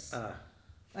dress.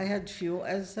 I had few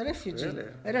as a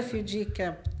refugee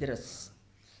camp dress.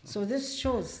 So this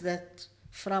shows that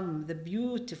from the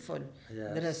beautiful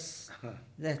dress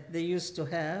that they used to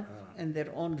have in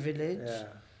their own village,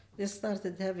 they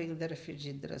started having the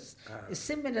refugee dress. A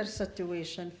similar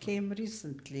situation came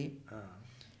recently,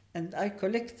 and I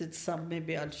collected some,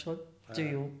 maybe I'll show to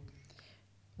you,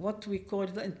 what we call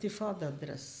the Intifada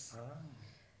dress.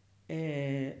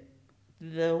 The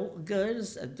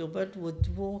girls at Dubai would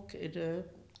walk in a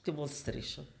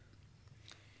demonstration,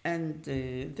 and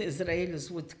the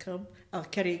Israelis would come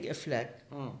carrying a flag,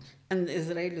 and the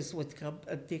Israelis would come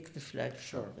and take the flag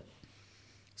from them.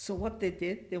 So what they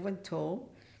did, they went home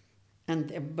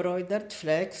and embroidered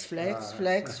flags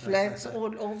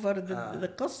all over the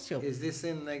costume. Is this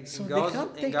in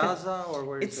Gaza or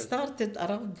where is it? It started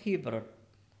around Hebron,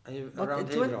 but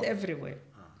it went everywhere.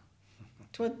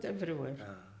 It went everywhere,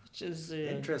 which is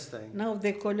interesting. Now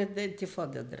they call it the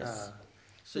Intifada dress.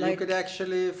 So you could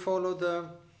actually follow the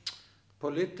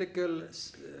political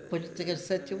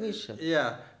situation.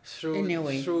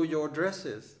 Through your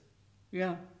dresses.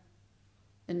 Yeah.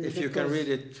 And if you can read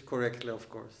it correctly, of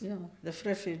course. Yeah, the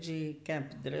refugee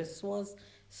camp dress was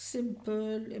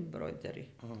simple embroidery.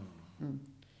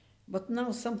 But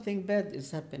now something bad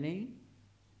is happening.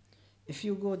 If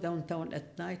you go downtown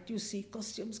at night, you see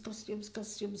costumes,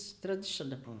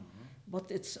 traditional. But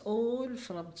it's all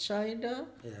from China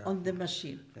on the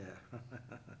machine.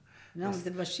 Now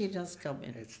the machine has come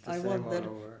in. I wonder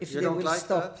if they will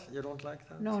stop. You don't like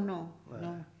that? No.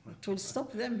 It will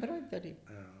stop the embroidery.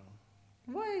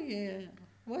 Why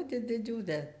did they do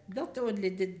that? Not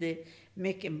only did they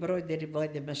make embroidery by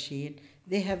the machine,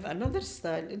 they have another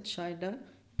style in China,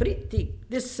 printing.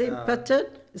 This same pattern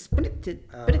is printed,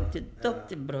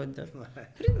 not embroidered.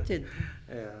 Printed.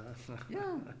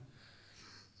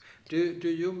 Do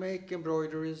you make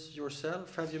embroideries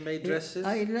yourself? Have you made dresses?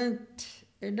 I learned,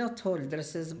 not whole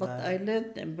dresses, but I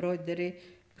learned embroidery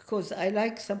because I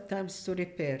like sometimes to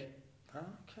repair.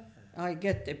 Okay. I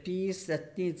get a piece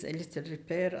that needs a little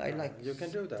repair. I like you can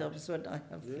do that. Sometimes when I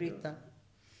have free time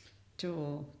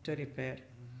to repair.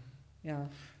 Yeah.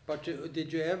 But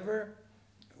did you ever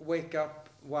wake up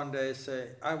one day and say,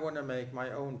 I want to make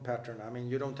my own pattern? I mean,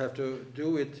 you don't have to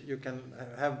do it. You can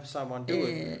have someone do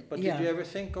it. But did you ever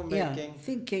think of making?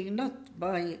 Thinking not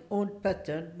by own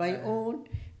pattern, by own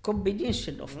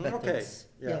combination of patterns.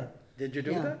 Okay. Did you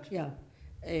do that? Yeah.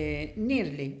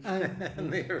 Nearly.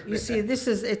 You see, this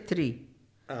is a tree.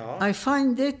 I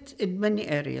find it in many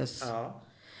areas.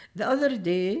 The other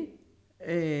day,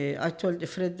 I told a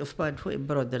friend of mine who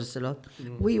embroiders a lot,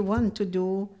 we want to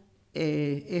do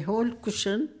a whole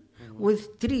cushion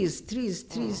with trees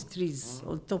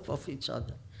on top of each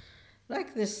other.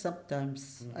 Like this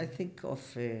sometimes. I think of...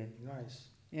 nice.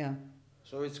 Yeah.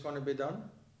 So it's going to be done?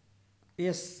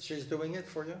 Yes. She's doing it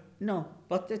for you? No,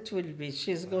 but it will be.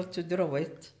 She's going to draw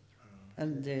it.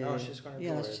 And, she's going to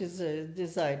draw it. Yeah, she's a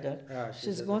designer.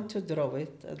 She's going to draw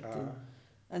it.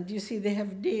 And you see, they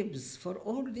have names for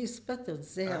all these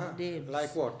patterns. They have names.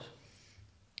 Like what?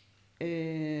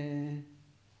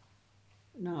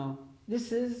 Now,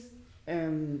 this is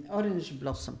orange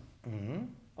blossom.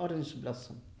 Orange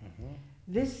blossom.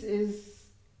 This is,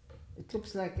 it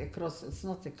looks like a cross. It's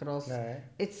not a cross. No.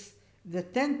 It's the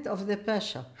tent of the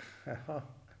Pasha.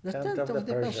 The tent of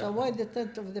the Pasha. Why the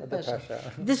tent of the Pasha?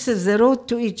 This is the road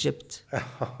to Egypt.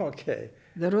 Okay.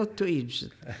 The road to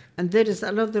Egypt. And there is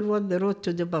another one, the road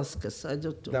to Damascus. I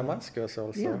don't know. Damascus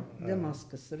also? Yeah,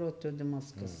 Damascus, the road to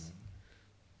Damascus.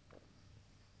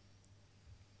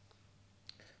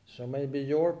 So maybe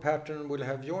your pattern will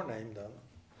have your name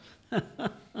then?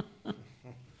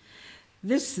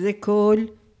 This they call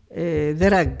the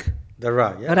rag. The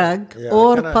rag, yeah. Rag, yeah,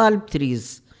 or palm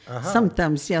trees.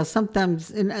 Sometimes,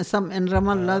 sometimes in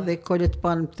Ramallah they call it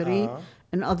palm tree.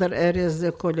 In other areas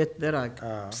they call it the rag.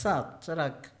 Psat,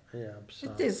 rag. Yeah,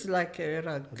 psat. It is like a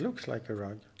rag. It looks like a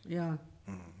rag. Yeah.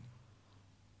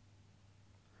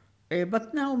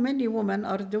 But now many women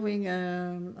are doing,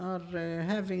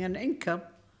 having an income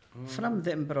from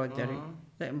the embroidery,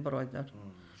 the embroider.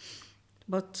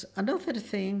 But another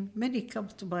thing, many come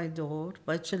to my door.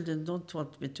 My children don't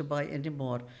want me to buy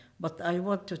anymore, but I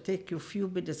want to take you a few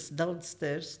minutes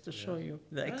downstairs to show you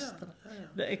the extra.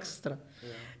 The extra.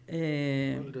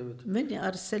 Many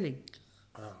are selling.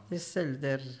 They sell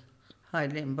their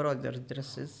highly embroidered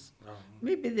dresses.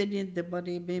 Maybe they need the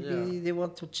money, maybe they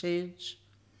want to change.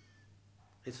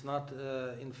 It's not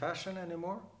in fashion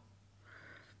anymore?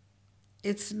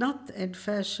 It's not in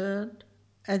fashion,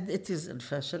 and it is in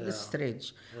fashion. It's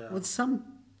strange. With some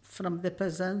from the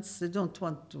peasants, they don't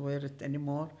want to wear it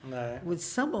anymore. No. With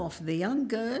some of the young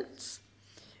girls,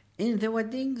 in the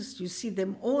weddings, you see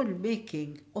them all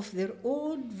making of their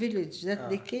own village that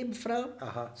they came from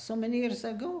so many years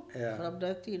ago. From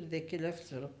that year, they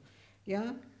left.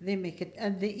 Yeah, they make it,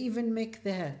 and they even make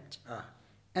the hat,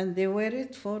 and they wear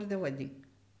it for the wedding.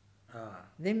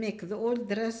 They make the old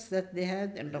dress that they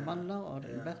had in Ramallah or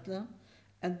in Bethlehem,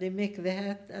 and they make the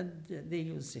hat and they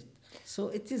use it. So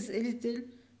it is a little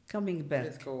coming back.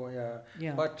 Let's go,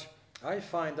 yeah. But I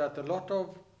find that a lot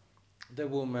of the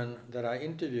women that I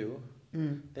interview,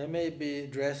 they may be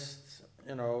dressed,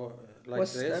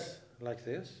 like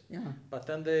this. Yeah. But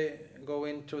then they go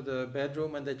into the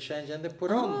bedroom and they change and they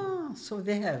put on. So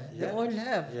they have. Yes. They all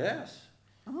have. Yes.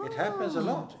 It happens a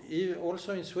lot,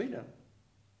 also in Sweden.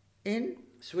 In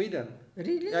Sweden.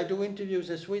 Really? I do interviews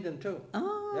in Sweden too.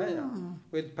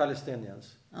 With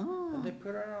Palestinians. And they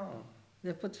put it on.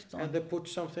 They put it on. And they put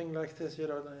something like this,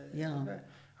 Yeah.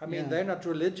 I mean, they're not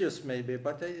religious maybe,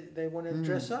 but they want to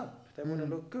dress up. They want to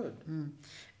look good.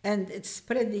 And it's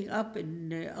spreading up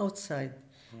in outside.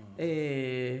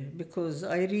 Because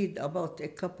I read about a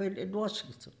couple in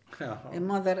Washington, a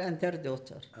mother and her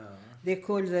daughter. They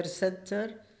call their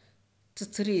center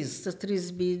Tatriz.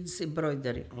 Tatriz means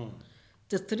embroidery.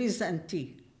 Tatriz and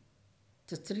tea.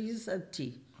 Tatriz and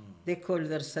tea. They call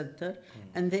their center,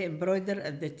 and they embroider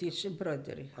and they teach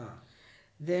embroidery.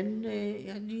 Then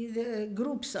the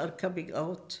groups are coming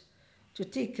out to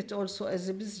take it also as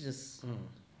a business.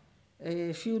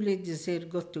 A few ladies here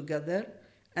got together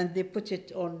and they put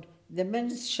it on the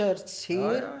men's shirts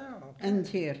here and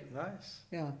here. Nice.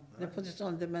 Yeah, nice. They put it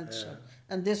on the men's shirt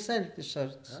and they sell the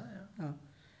shirts.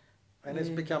 And it's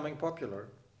becoming popular.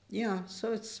 Yeah,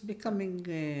 so it's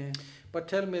becoming... But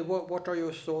tell me, what are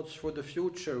your thoughts for the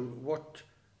future? What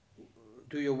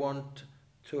do you want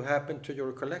to happen to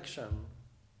your collection?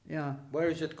 Yeah. Where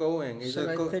is it going? Shall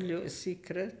I tell you a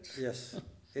secret? Yes.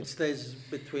 It stays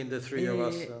between the three of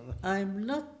us. I'm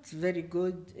not very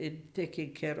good in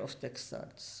taking care of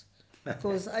textiles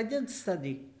because I didn't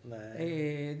study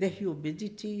the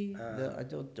humidity, I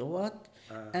don't know what,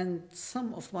 and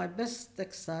some of my best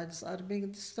textiles are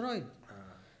being destroyed.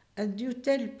 And you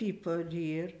tell people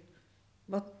here,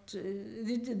 but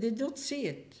they don't see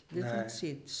it. They don't see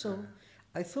it. So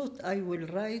I thought I will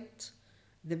write.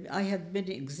 I had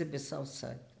many exhibits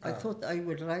outside. I thought I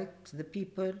will write the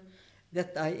people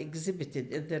that I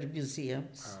exhibited in their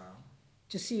museums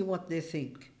to see what they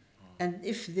think. And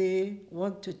if they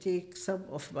want to take some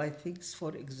of my things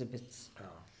for exhibits.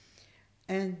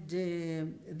 And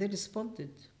they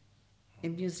responded. A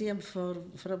museum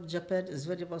from Japan is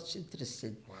very much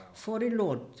interested. Wow. For a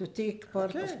loan, to take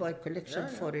part of my collection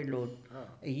for a loan.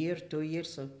 A year, 2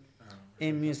 years.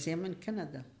 A museum in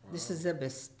Canada. Wow. This is the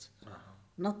best.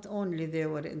 Not only they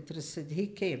were interested, he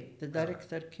came, the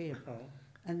director came,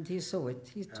 and he saw it.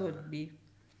 He told me,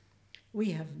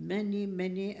 we have many,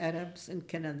 many Arabs in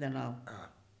Canada now,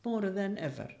 more than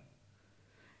ever.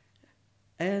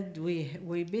 And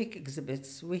we make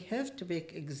exhibits. We have to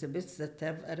make exhibits that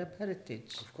have Arab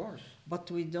heritage. Of course. But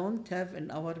we don't have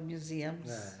in our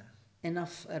museums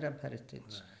enough Arab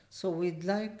heritage. So we'd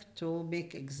like to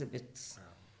make exhibits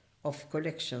of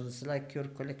collections, like your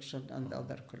collection and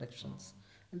other collections.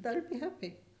 And I'll be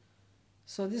happy.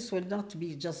 So this will not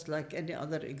be just like any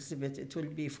other exhibit. It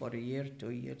will be for a year, 2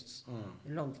 years,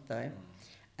 a long time.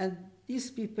 And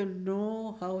these people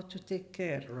know how to take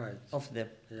care of them.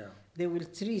 Yeah. They will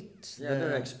treat...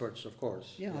 they're experts, of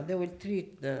course. Yeah, they will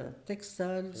treat the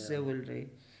textiles. They will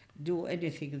do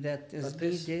anything that is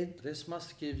needed. This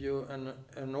must give you an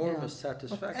enormous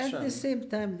satisfaction. But at the same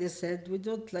time, they said, we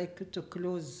don't like to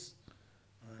close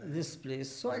this place.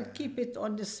 So I'll keep it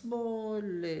on the small...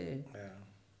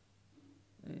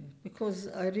 because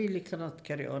I really cannot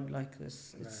carry on like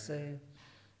this.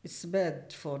 It's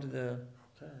bad for the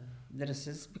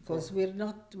dresses because we're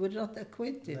not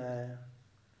acquainted.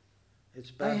 It's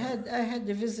bad. I had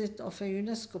a visit of a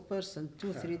UNESCO person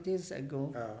 2-3 days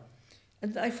ago,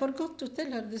 and I forgot to tell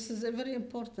her this is a very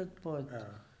important point.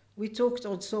 We talked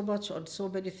on so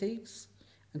many things,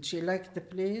 and she liked the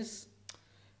place.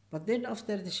 But then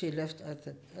after she left, I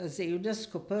thought, as a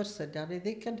UNESCO person,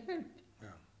 they can help.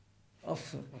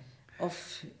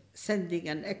 Of sending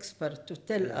an expert to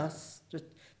tell us,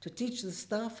 to teach the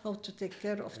staff how to take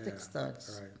care of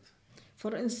textiles. Right.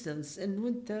 For instance, in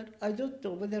winter, I don't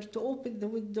know whether to open the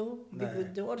window, big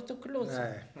window, or to close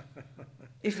it.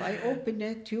 If I open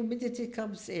it, humidity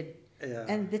comes in,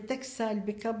 and the textile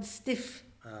becomes stiff.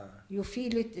 You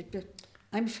feel it.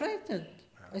 I'm frightened.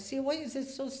 I say, why is it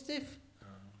so stiff?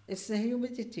 It's the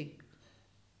humidity.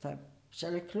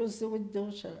 Shall I close the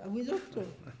window? We don't know.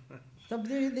 The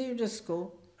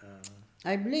UNESCO,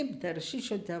 I blamed her. She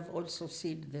should have also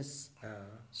seen this.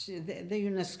 The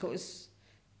UNESCO is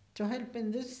to help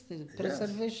in this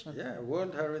preservation.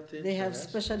 World Heritage. They have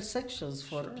special sections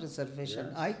for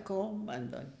preservation. ICOM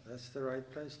and... That's the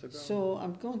right place to go. So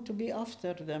I'm going to be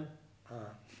after them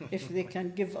if they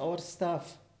can give our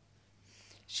staff.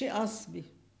 She asked me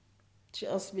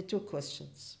 2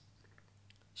 questions.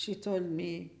 She told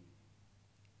me,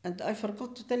 and I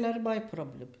forgot to tell her my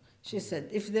problem. She said,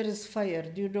 if there is fire,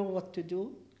 do you know what to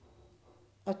do?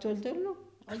 I told her, no,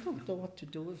 I don't know what to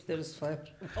do if there is fire.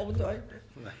 How do I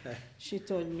know? She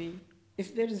told me,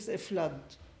 if there is a flood.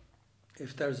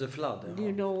 If there is a flood? Do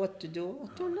you know what to do?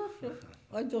 I told her, no,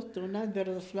 I don't know, neither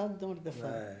the flood nor the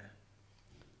fire.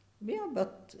 Yeah,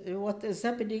 but what is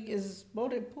happening is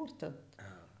more important.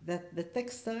 That the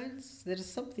textiles, there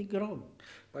is something wrong.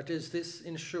 But is this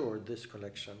insured, this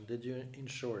collection? Did you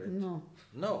insure it? No.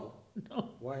 No? No.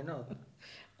 Why not?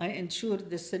 I insured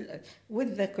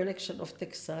with the collection of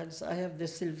textiles, I have the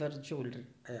silver jewelry.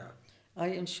 Yeah. I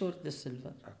insured the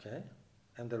silver. Okay.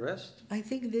 And the rest? I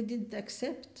think they didn't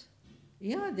accept.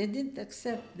 Yeah, they didn't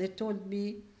accept. They told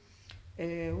me,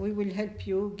 we will help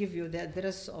you, give you the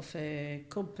address of a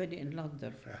company in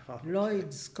London.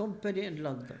 Lloyd's company in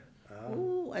London.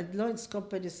 Oh, and Lloyd's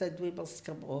company said we must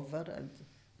come over, and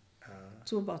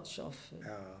too much of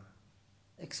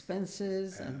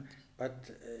expenses. And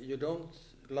but you don't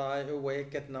lie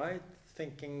awake at night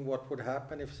thinking what would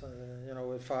happen if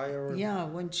a fire. Yeah,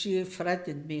 when she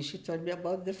threatened me, she told me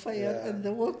about the fire and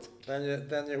the water.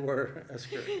 Then you were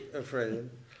afraid.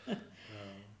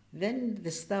 Then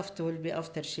the staff told me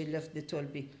after she left. They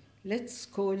told me, let's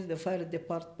call the fire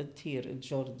department here in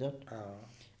Jordan.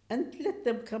 And let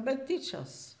them come and teach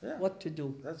us what to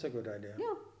do. That's a good idea.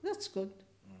 Yeah, that's good.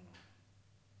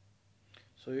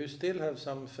 So you still have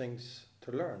some things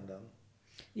to learn then?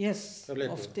 Yes,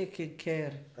 of taking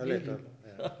care. A little,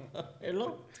 yeah. A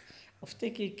lot of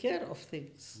taking care of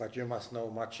things. But you must know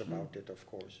much about it, of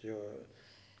course.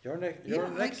 You're an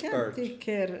expert. I can take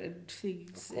care of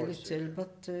things a little,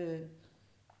 but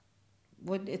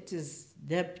when it is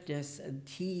dampness and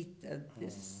heat and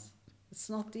this... It's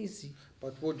not easy.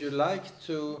 But would you like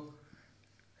to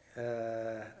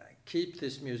keep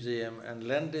this museum and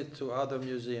lend it to other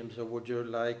museums, or would you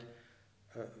like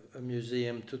a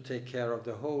museum to take care of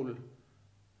the whole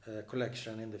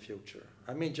collection in the future?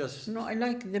 I mean, just... No, I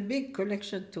like the big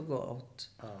collection to go out,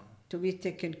 to be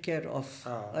taken care of.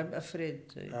 I'm afraid.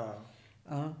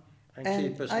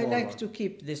 And I like to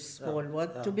keep this small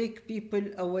one, to make people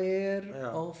aware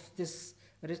of this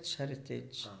rich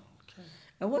heritage. Oh, okay.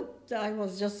 And what I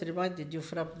was just reminded you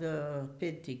from the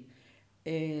painting,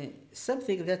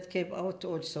 something that came out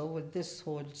also with this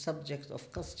whole subject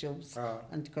of costumes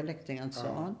and collecting and so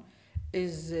on,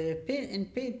 is in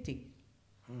painting.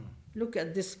 Look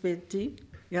at this painting.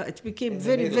 Yeah, it became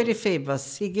very, very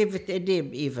famous. He gave it a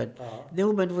name even. The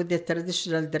woman with the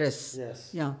traditional dress. Yes.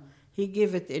 Yeah, he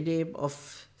gave it a name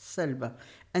of Selma.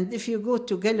 And if you go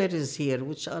to galleries here,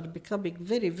 which are becoming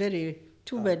very, very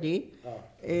too many,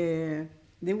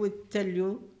 they would tell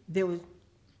you,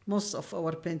 most of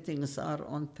our paintings are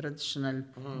on traditional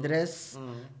dress,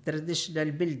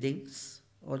 traditional buildings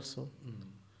also.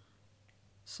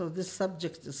 So this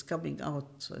subject is coming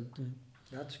out.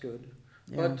 That's good.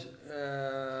 Yeah. But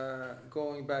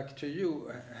going back to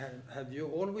you, have you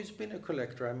always been a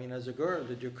collector? I mean, as a girl,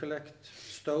 did you collect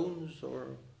stones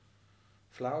or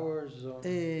flowers or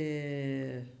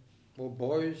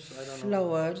boys? I don't know.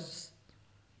 Flowers,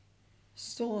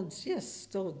 stones. Yes,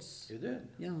 stones. You did.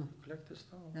 Yeah. You collected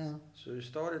stones. Yeah. So you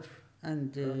started.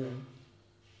 And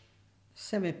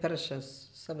semi-precious.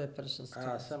 Semi-precious.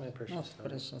 Semi-precious. Not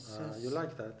precious. Yes. You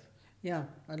like that? Yeah,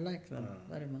 I like them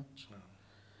very much.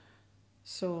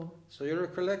 So you're a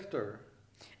collector.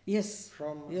 Yes.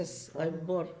 I'm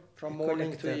more. From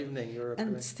morning to evening, you're a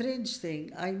collector. And strange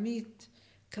thing, I meet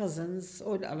cousins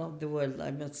all around the world.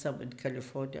 I met some in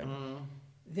California.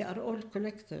 They are all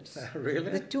collectors.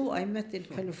 Really? The two I met in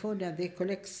California, they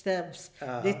collect stamps.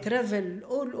 They travel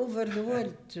all over the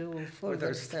world for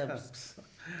their stamps.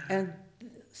 And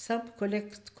some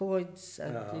collect coins.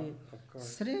 And of course.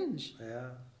 Strange. Yeah.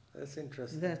 That's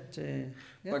interesting.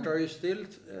 But are you still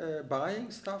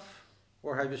buying stuff,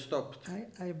 or have you stopped?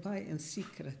 I buy in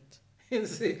secret. In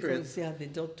secret? Because they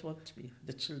don't want me.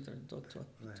 The children don't want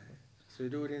me. So you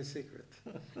do it in secret?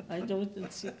 I do it in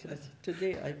secret.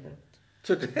 Today I bought.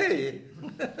 Today?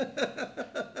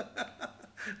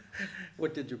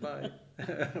 What did you buy?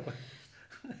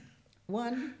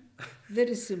 One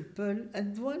very simple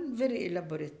and one very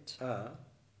elaborate.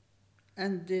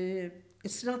 And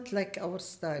it's not like our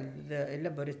style, the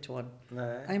elaborate one.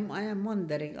 I am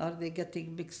wondering, are they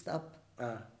getting mixed up?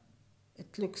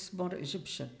 It looks more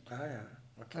Egyptian. Okay.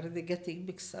 Are they getting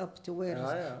mixed up to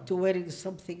wearing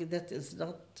something that is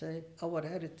not our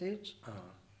heritage?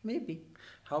 Maybe.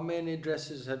 How many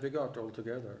dresses have you got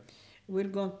altogether? We're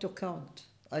going to count.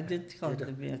 I didn't count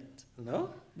them yet.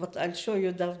 No? But I'll show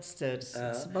you downstairs.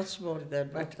 It's much more than.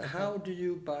 But how do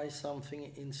you buy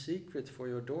something in secret for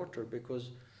your daughter?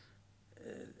 Because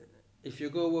if you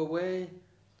go away,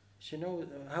 she knows.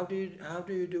 How do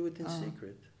you do it in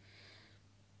secret?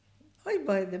 I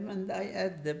buy them and I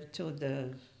add them to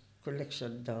the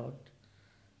collection down.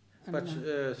 But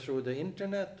through the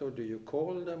internet, or do you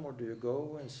call them, or do you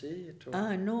go and see it?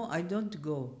 Or? No, I don't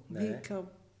go. They come.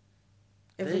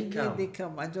 Every day they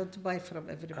come. I don't buy from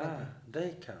everybody.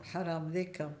 They come. Haram, they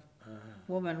come.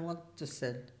 Women want to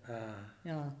sell.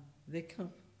 Yeah, they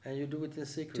come. And you do it in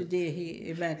secret?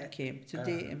 Today a man came.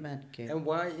 A man came. And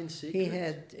why in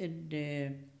secret?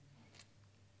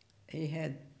 He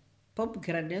had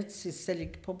pomegranates. He's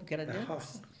selling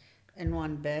pomegranates in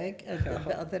one bag, and in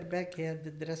the other bag he had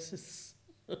the dresses.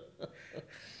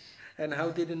 And how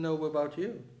did he know about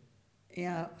you?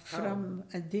 Yeah,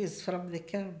 and he's from the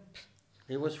camp.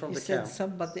 He was from the camp? He said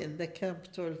somebody in the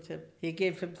camp told him. He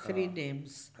gave him 3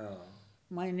 names.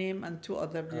 My name and 2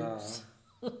 other names.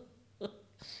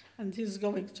 And he's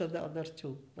going to the other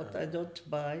 2. But I don't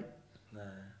buy.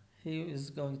 He is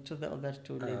going to the other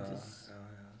 2 ladies.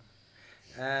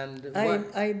 And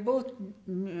I bought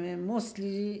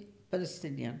mostly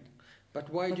Palestinian. But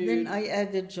why then I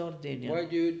added Jordanian. Why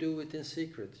do you do it in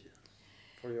secret?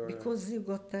 Because you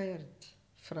got tired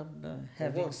from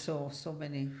having so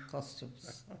many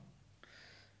costumes.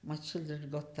 My children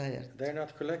got tired. They're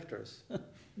not collectors?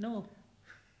 No.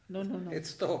 It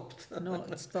stopped. No,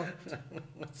 it stopped.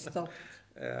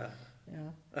 Yeah.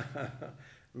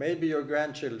 Maybe your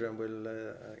grandchildren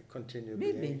will continue.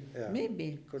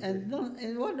 Maybe. And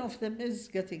one of them is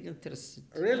getting interested.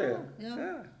 Really?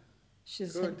 Yeah.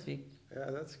 She's helping. Yeah,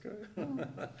 that's good.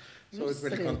 So it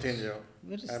will continue.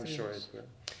 I'm sure it will.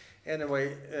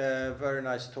 Anyway, very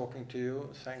nice talking to you.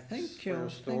 Thanks for your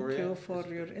story. Thank you for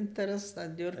your interest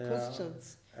and your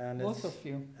questions. Both of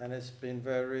you. And it's been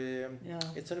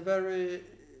it's a very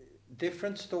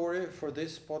different story for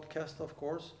this podcast, of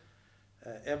course.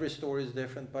 Every story is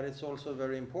different, but it's also a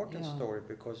very important story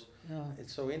because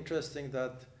it's so interesting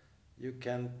that you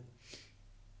can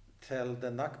tell the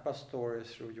Nakba story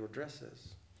through your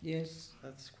dresses. Yes.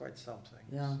 That's quite something.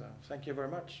 Yeah. So, thank you very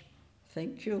much.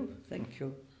 Thank you.